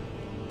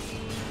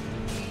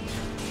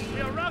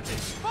 We are routed!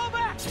 Fall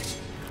back!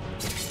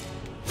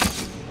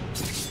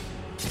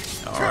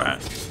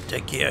 Alright,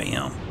 take care of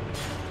him.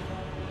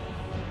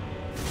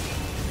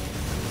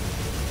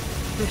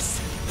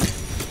 This...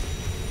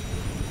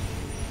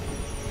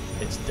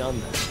 It's done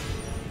then.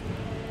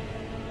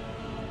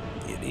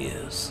 It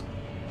is.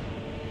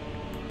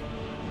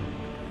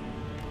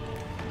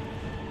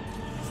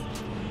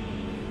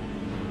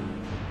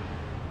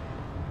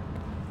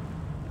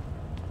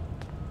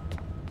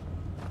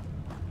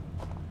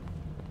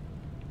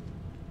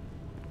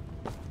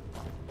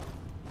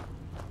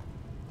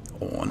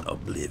 On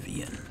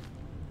Oblivion.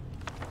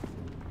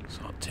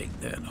 So I'll take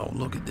that. Oh,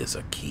 look at this,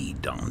 a key,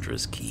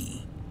 Dondra's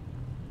key.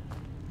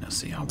 Now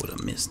see, I would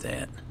have missed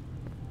that.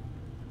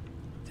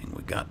 I think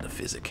we got the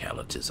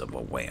physicalities of a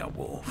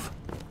werewolf.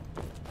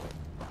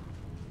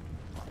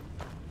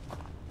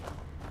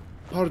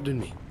 Pardon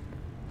me.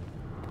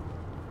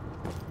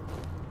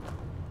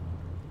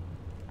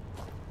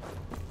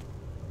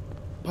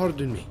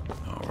 Pardon me.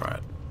 All right.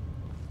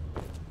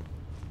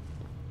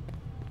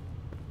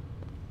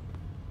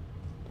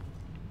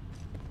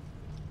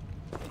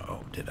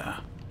 Oh, did I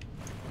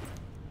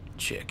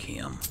check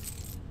him?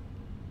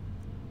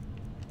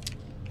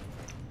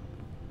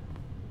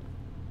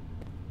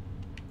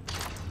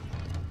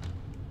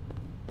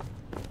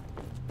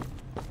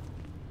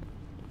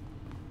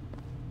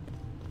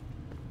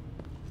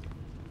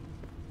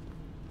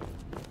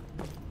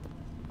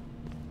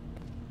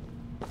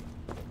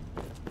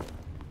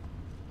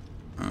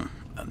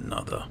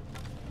 Another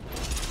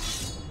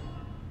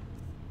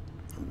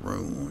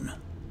rune.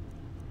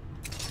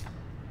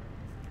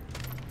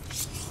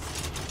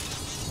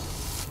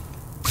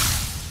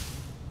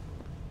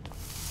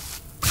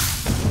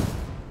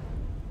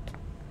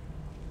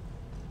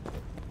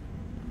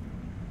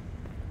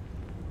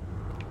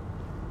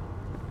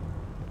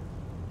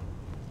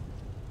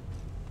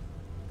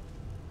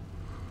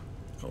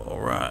 All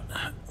right.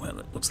 Well,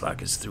 it looks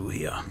like it's through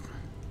here.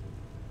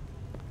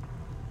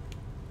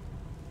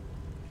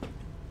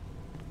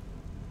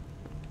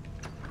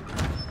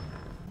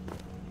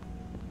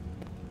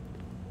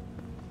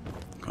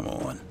 Come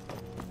on.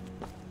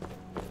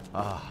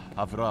 Ah,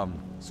 Avram,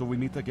 so we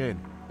meet again.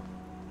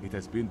 It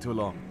has been too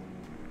long.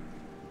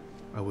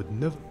 I would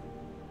never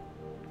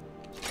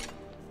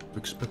have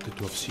expected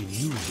to have seen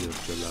you here,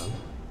 Jalal.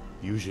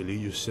 Usually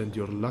you send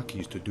your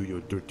lackeys to do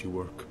your dirty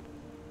work.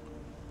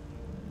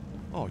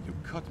 Oh, you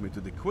cut me to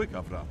the quick,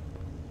 Avram.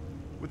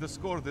 With a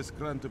score this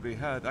grand to be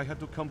had, I had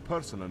to come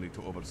personally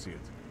to oversee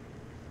it.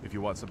 If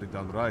you want something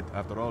done right,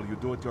 after all, you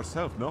do it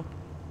yourself, no?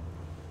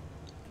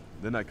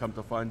 Then I come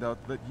to find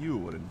out that you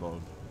were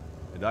involved,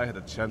 and I had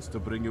a chance to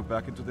bring you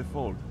back into the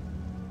fold.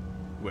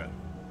 Well,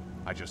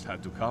 I just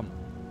had to come.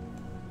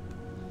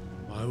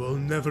 I will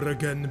never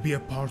again be a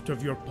part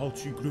of your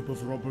paltry group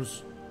of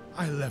robbers.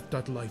 I left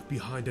that life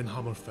behind in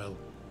Hammerfell.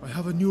 I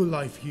have a new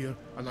life here,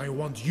 and I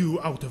want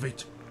you out of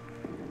it.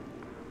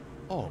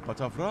 Oh, but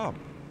Avram,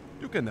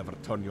 you can never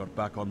turn your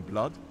back on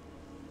blood.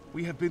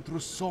 We have been through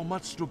so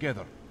much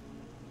together,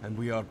 and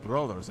we are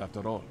brothers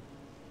after all.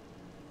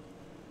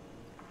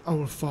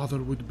 Our father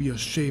would be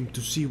ashamed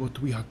to see what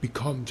we have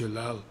become,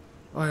 Jalal.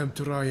 I am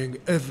trying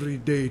every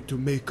day to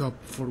make up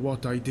for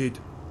what I did,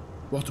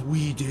 what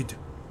we did.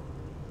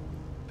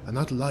 And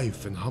that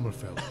life in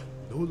Hammerfell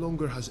no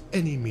longer has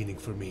any meaning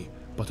for me,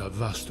 but a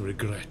vast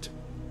regret.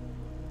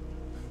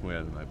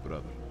 Well, my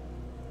brother,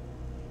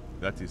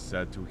 that is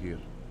sad to hear.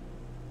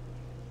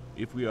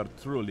 If we are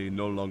truly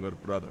no longer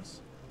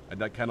brothers,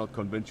 and I cannot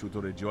convince you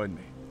to rejoin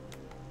me,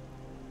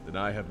 then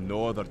I have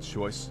no other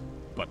choice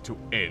but to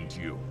end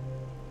you.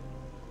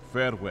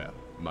 Farewell,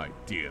 my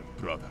dear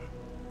brother.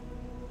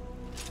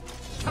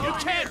 You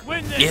can't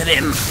win this! Get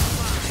him!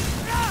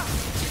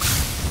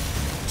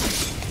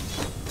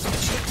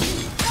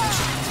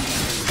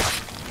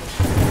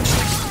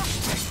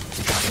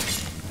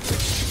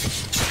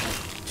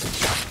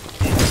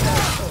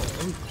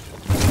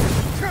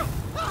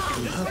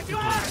 You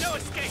have no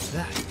escape!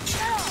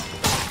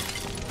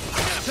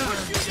 I'm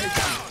gonna push you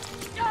down!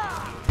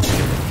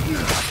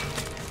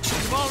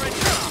 You've already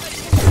done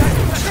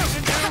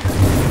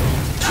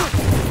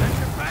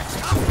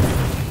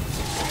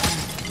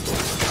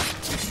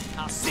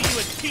I'll see you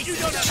in pieces! You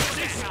don't have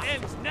this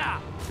ends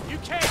now! You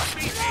can't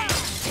beat me!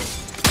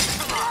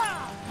 Come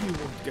on! You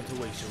won't get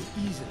away so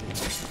easily.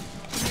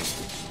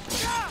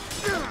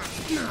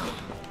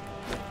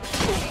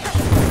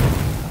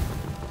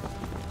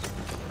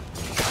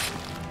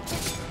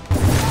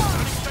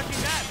 Not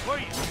expecting that, were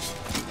you?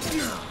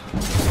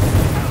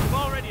 You've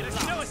already lost.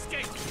 There's no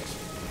escape!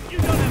 You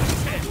don't have a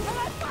chance!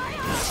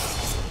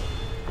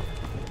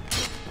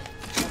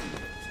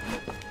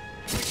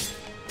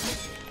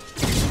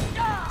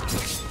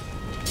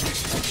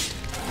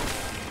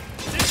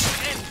 This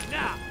ends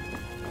now!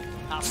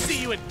 I'll see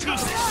you in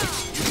pieces!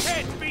 You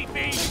can't beat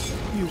me!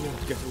 You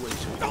won't get away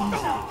so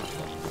easily.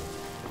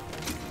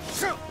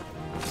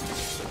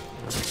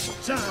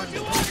 What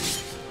you want?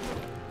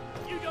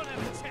 You don't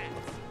have a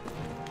chance!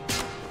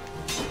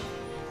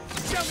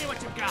 Show me what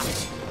you got!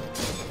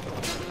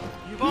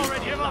 You've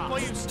already given up while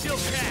you still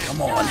can!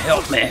 Come on,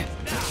 help me.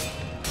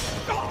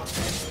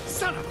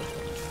 Son of a...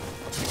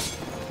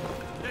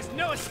 There's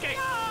no escape!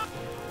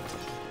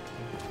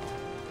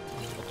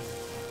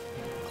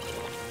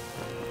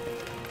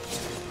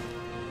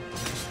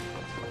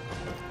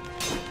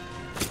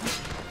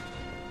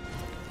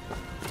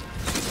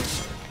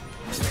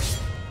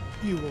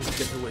 You won't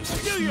get away so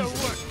Do easily. your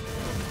work!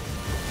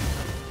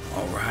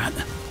 All right,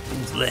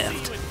 who's See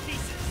left? you in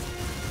pieces!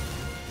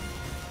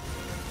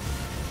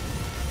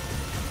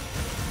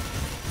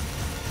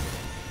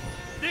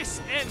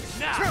 This ends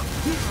now!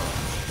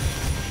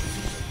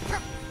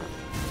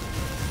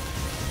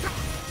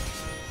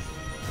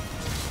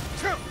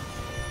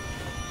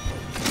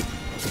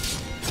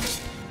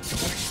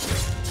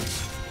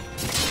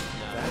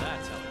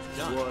 That's how it's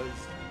done. Was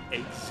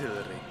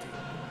exhilarating.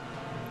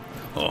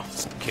 Oh,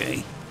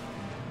 okay.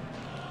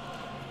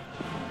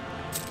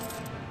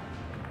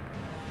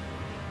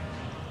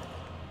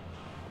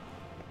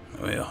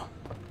 Well.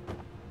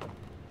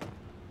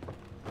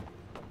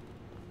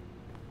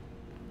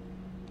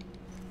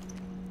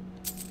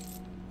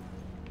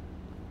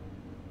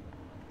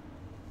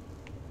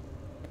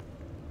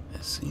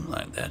 It seemed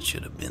like that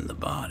should have been the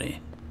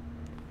body.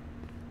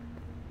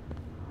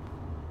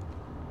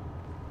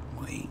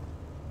 Wait.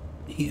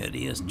 Here it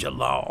is,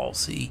 Jalal,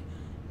 see?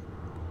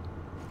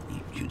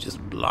 You're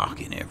just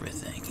blocking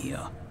everything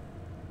here.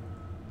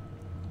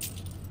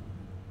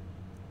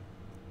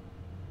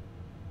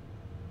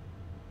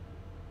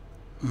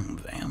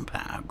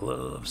 Vampire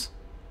gloves.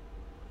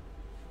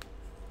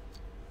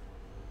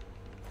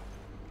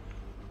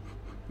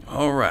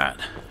 Alright,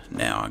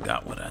 now I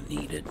got what I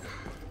needed.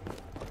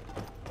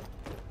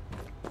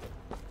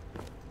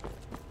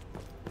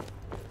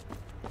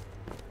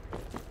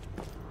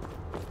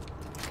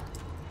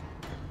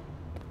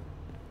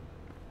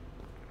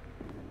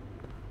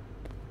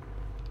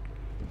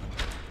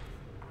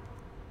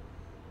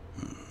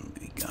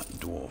 We got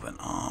dwarven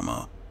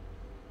armor.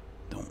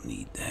 Don't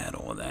need that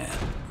or that.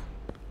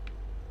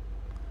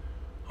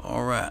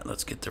 Alright,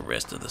 let's get the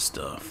rest of the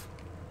stuff.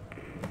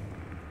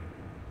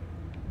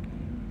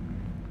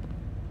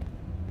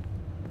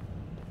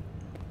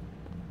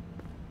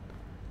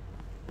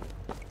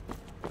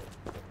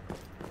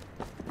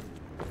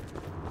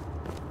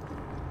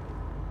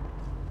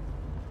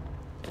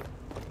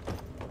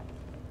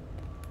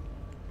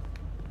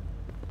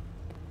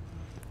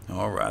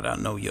 Alright, I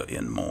know you're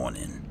in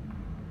mourning,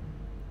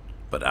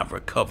 but I've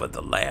recovered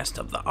the last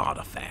of the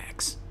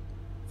artifacts.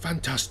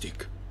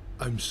 Fantastic.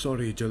 I'm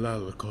sorry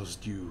Jalal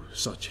caused you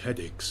such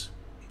headaches.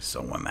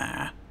 So am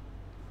I.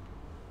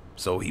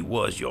 So he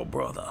was your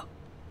brother?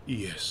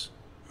 Yes.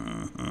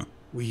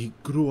 We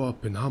grew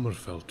up in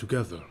Hammerfell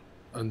together,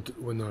 and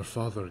when our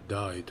father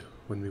died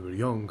when we were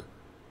young,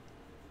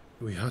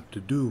 we had to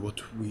do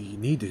what we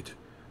needed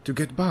to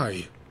get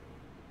by.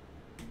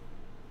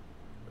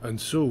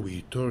 And so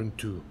we turned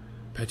to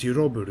petty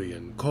robbery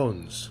and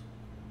cons.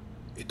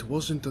 It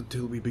wasn't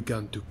until we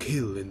began to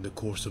kill in the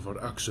course of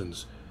our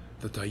actions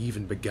that I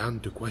even began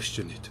to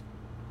question it.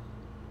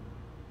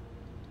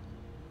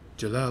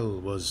 Jalal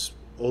was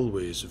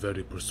always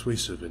very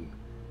persuasive in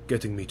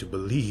getting me to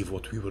believe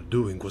what we were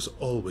doing was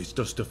always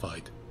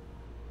justified.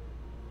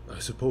 I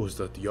suppose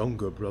that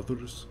younger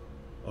brothers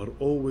are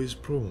always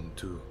prone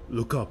to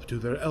look up to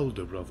their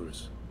elder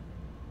brothers.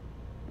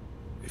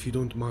 If you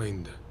don't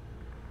mind,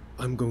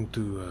 I'm going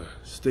to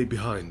stay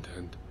behind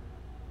and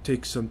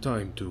take some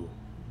time to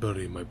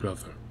bury my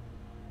brother.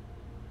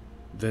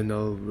 Then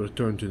I'll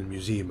return to the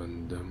museum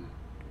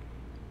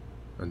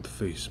and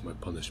face my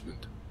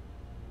punishment.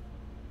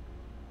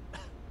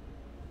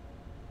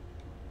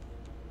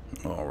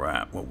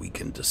 Alright, well, we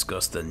can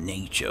discuss the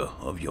nature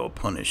of your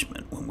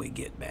punishment when we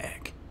get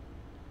back.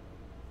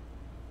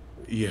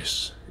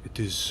 Yes, it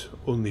is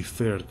only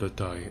fair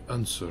that I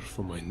answer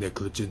for my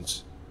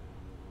negligence.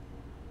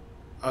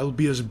 I'll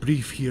be as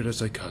brief here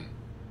as I can.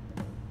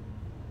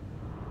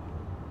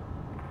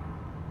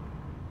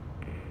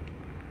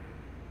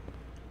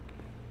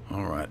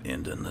 Alright,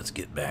 Endon, let's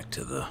get back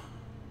to the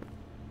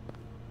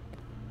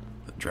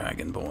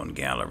Dragonborn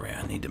Gallery.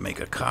 I need to make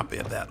a copy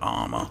of that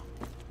armor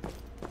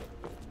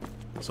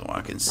so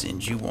I can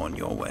send you on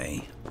your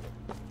way.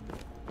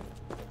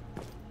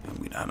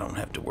 And I don't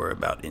have to worry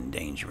about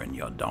endangering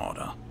your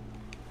daughter.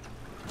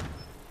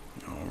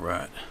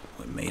 Alright,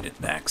 we made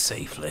it back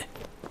safely.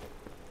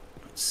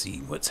 Let's see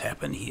what's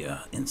happened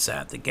here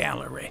inside the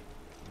gallery.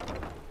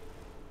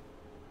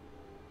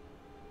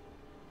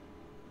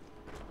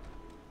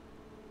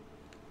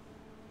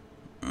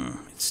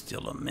 It's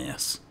still a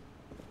mess.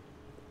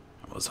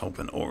 I was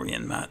hoping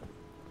Orion might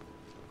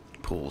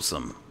pull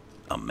some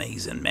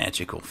amazing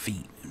magical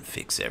feat and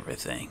fix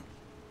everything.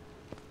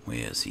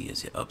 Where is he?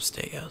 Is he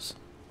upstairs?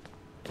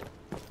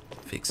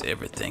 Fix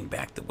everything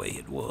back the way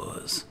it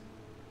was.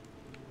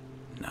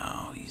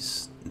 No,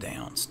 he's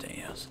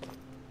downstairs.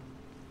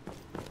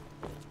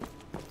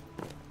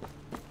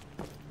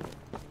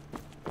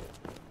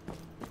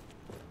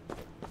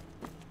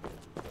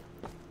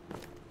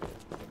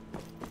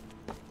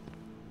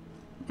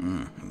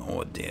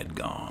 More dead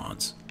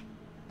gods.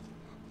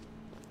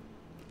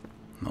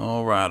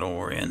 All right,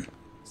 Orion.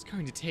 It's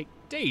going to take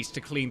days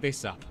to clean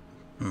this up.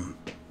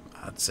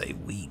 I'd say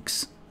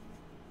weeks.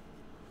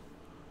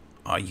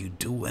 Are you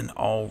doing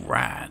all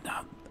right?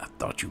 I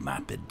thought you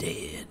might be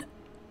dead.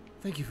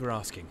 Thank you for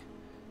asking.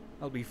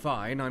 I'll be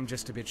fine, I'm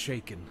just a bit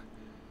shaken.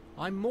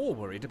 I'm more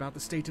worried about the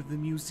state of the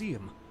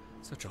museum.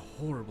 Such a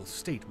horrible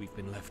state we've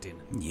been left in.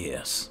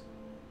 Yes.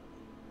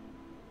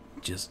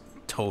 Just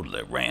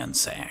totally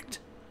ransacked.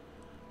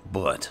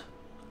 But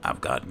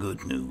I've got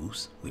good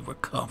news. We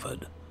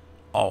recovered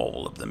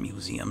all of the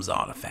museum's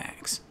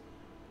artifacts.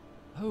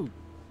 Oh,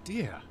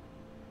 dear.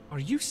 Are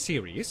you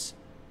serious?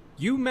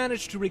 You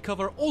managed to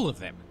recover all of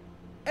them?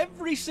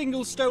 Every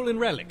single stolen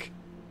relic?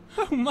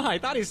 Oh my,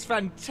 that is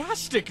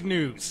fantastic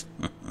news!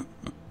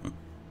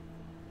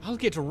 I'll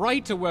get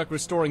right to work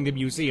restoring the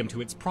museum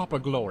to its proper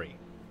glory.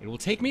 It will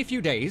take me a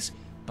few days,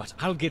 but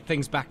I'll get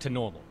things back to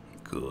normal.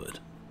 Good.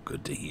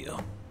 Good to hear.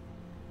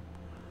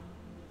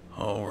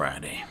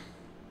 Alrighty.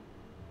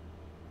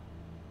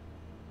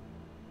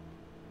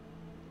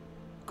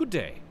 Good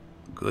day.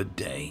 Good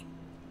day.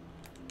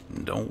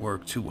 Don't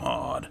work too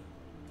hard.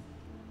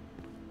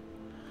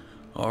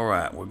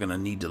 Alright, we're gonna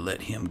need to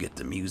let him get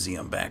the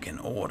museum back in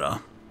order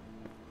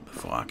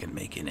before I can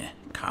make any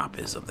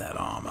copies of that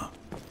armor.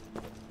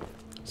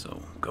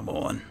 So, come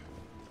on.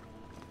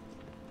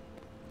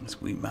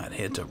 We might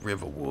head to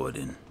Riverwood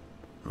and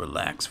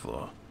relax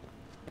for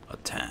a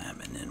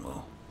time, and then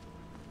we'll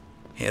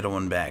head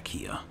on back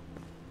here.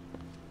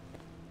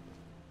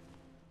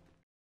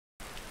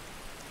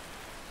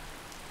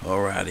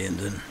 Alright,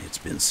 Endon, it's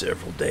been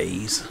several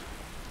days.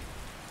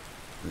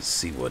 Let's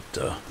see what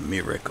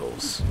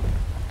miracles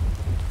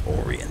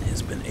Orion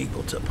has been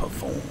able to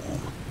perform.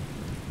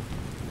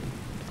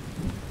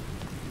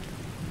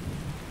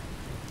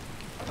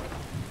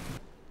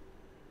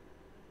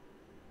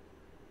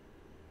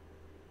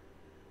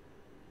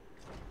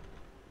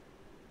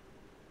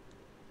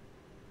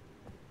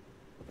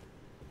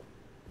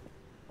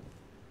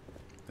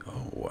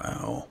 Oh,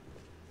 wow.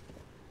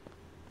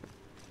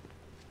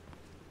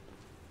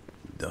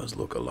 Does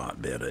look a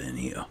lot better in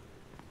here.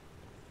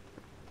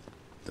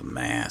 The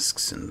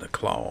masks and the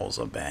claws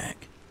are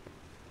back.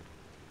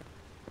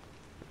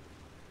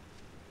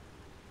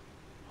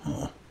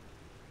 Oh.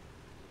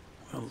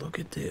 Well, look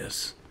at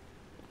this.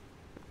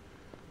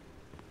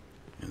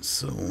 And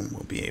soon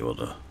we'll be able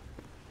to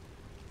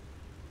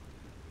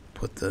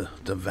put the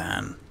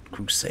Divine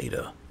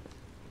Crusader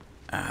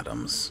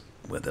items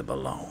where they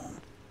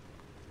belong.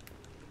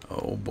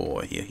 Oh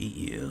boy, here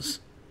he is.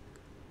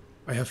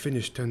 I have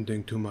finished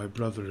tending to my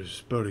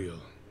brother's burial.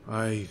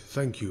 I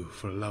thank you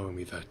for allowing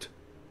me that.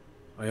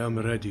 I am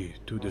ready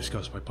to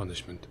discuss my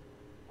punishment.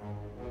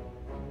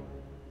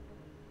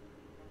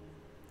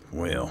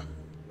 Well,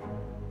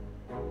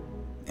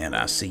 and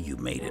I see you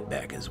made it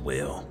back as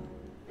well.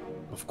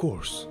 Of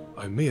course,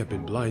 I may have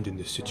been blind in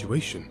this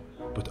situation,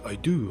 but I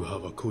do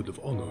have a code of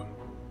honor.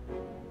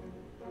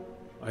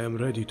 I am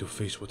ready to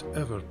face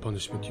whatever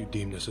punishment you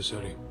deem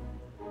necessary.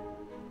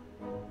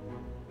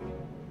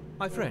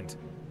 My friend,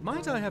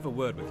 might I have a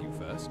word with you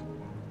first?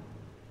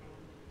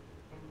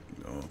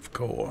 Of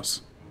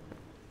course.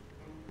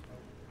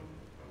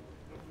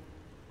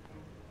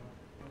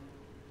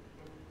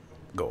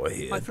 Go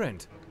ahead. My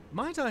friend,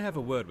 might I have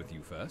a word with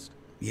you first?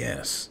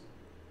 Yes,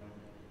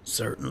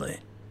 certainly.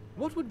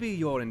 What would be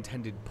your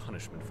intended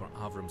punishment for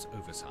Avram's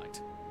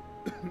oversight?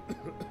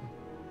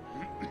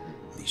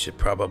 He should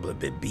probably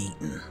be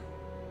beaten.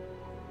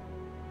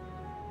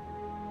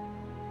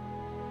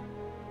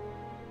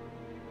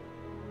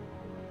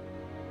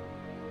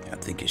 I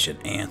think he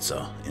should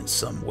answer in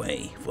some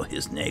way for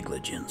his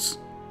negligence.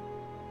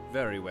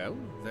 Very well,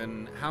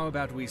 then how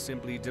about we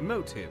simply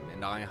demote him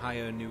and I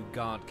hire a new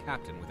guard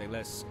captain with a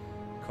less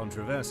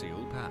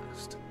controversial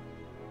past?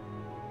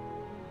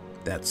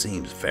 That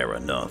seems fair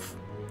enough.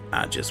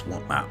 I just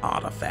want my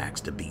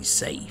artifacts to be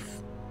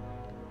safe.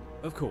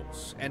 Of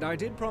course, and I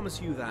did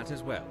promise you that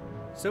as well,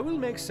 so we'll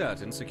make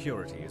certain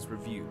security is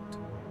reviewed.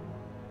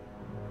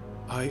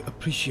 I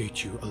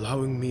appreciate you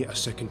allowing me a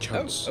second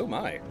chance. Oh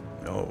my.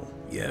 Oh,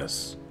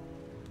 yes.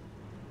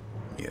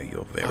 Yeah,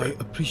 you're I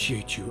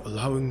appreciate you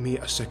allowing me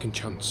a second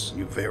chance.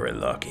 You're very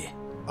lucky.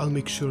 I'll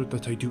make sure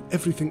that I do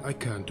everything I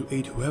can to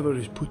aid whoever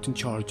is put in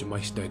charge in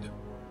my stead.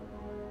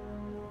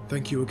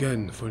 Thank you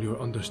again for your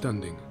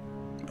understanding.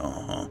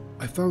 Uh-huh.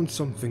 I found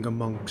something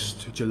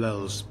amongst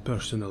Jalel's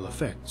personal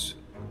effects,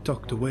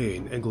 tucked away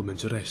in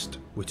Engelman's Rest,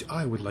 which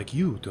I would like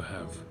you to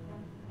have.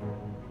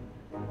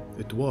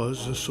 It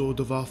was a sword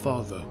of our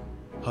father,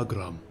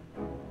 Hagram.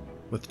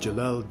 With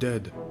Jalel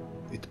dead,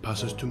 it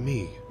passes to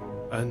me,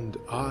 and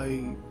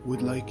I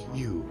would like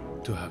you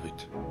to have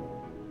it.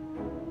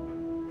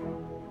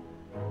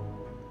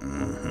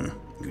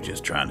 You're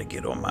just trying to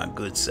get on my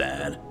good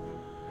side.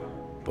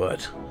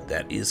 But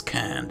that is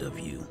kind of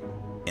you,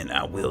 and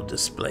I will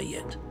display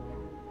it.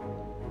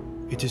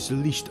 It is the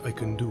least I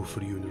can do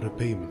for you in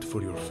repayment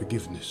for your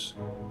forgiveness.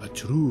 A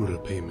true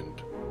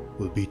repayment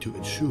will be to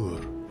ensure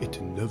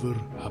it never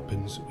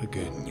happens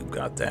again. You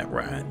got that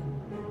right.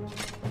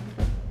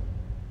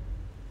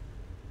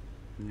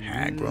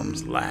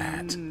 Hagram's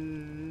Light.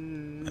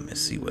 Let me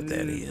see what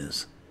that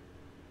is.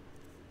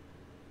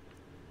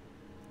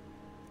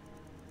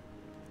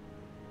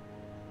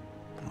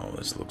 Oh,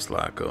 this looks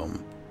like, I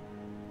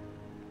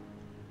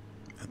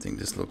think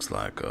this looks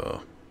like,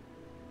 oh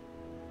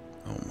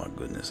my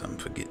goodness, I'm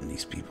forgetting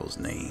these people's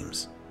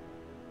names.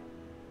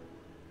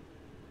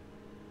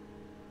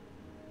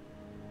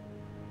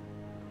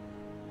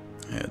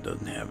 Yeah,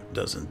 it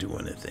doesn't do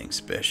anything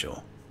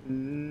special.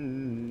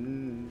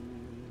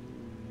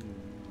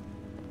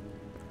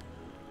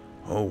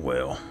 Oh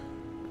well.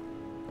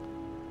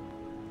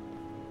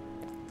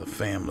 The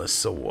family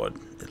sword,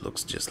 it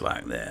looks just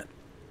like that.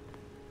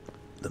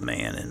 The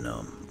man in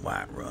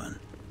Whiterun.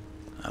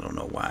 I don't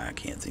know why I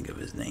can't think of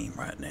his name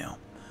right now.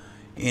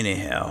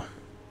 Anyhow.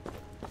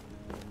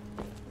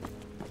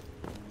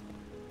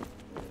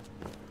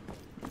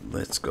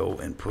 Let's go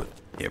and put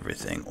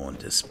everything on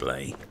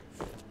display.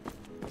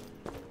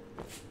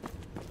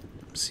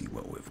 Let's see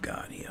what we've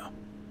got here.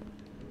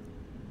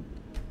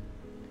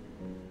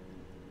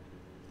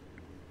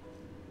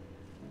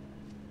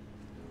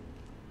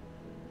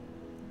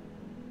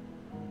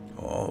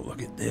 Oh,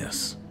 look at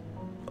this.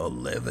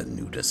 11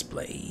 new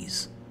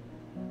displays.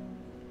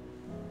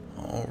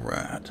 All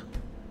right.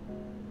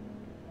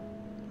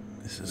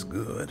 This is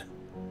good.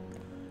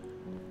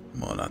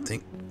 Well, I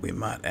think we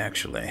might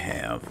actually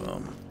have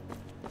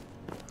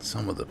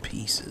some of the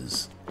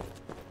pieces.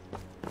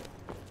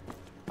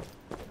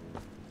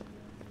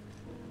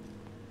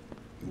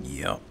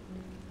 Yep.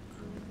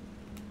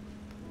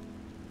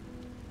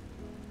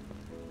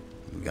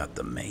 We got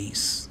the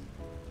mace.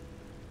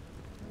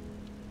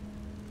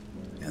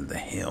 And the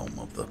helm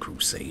of the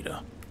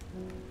Crusader.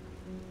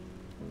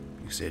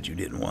 You said you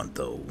didn't want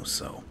those,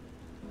 so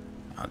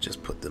I'll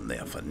just put them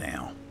there for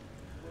now.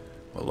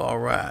 Well,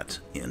 alright,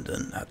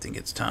 Endon, I think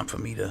it's time for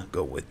me to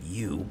go with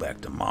you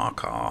back to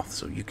Markarth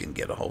so you can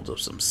get a hold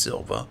of some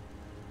silver,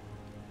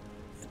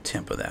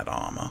 temper that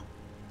armor,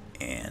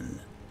 and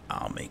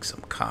I'll make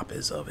some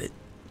copies of it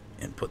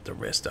and put the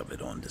rest of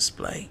it on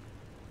display.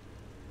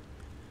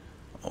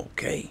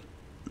 Okay,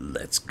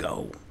 let's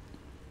go.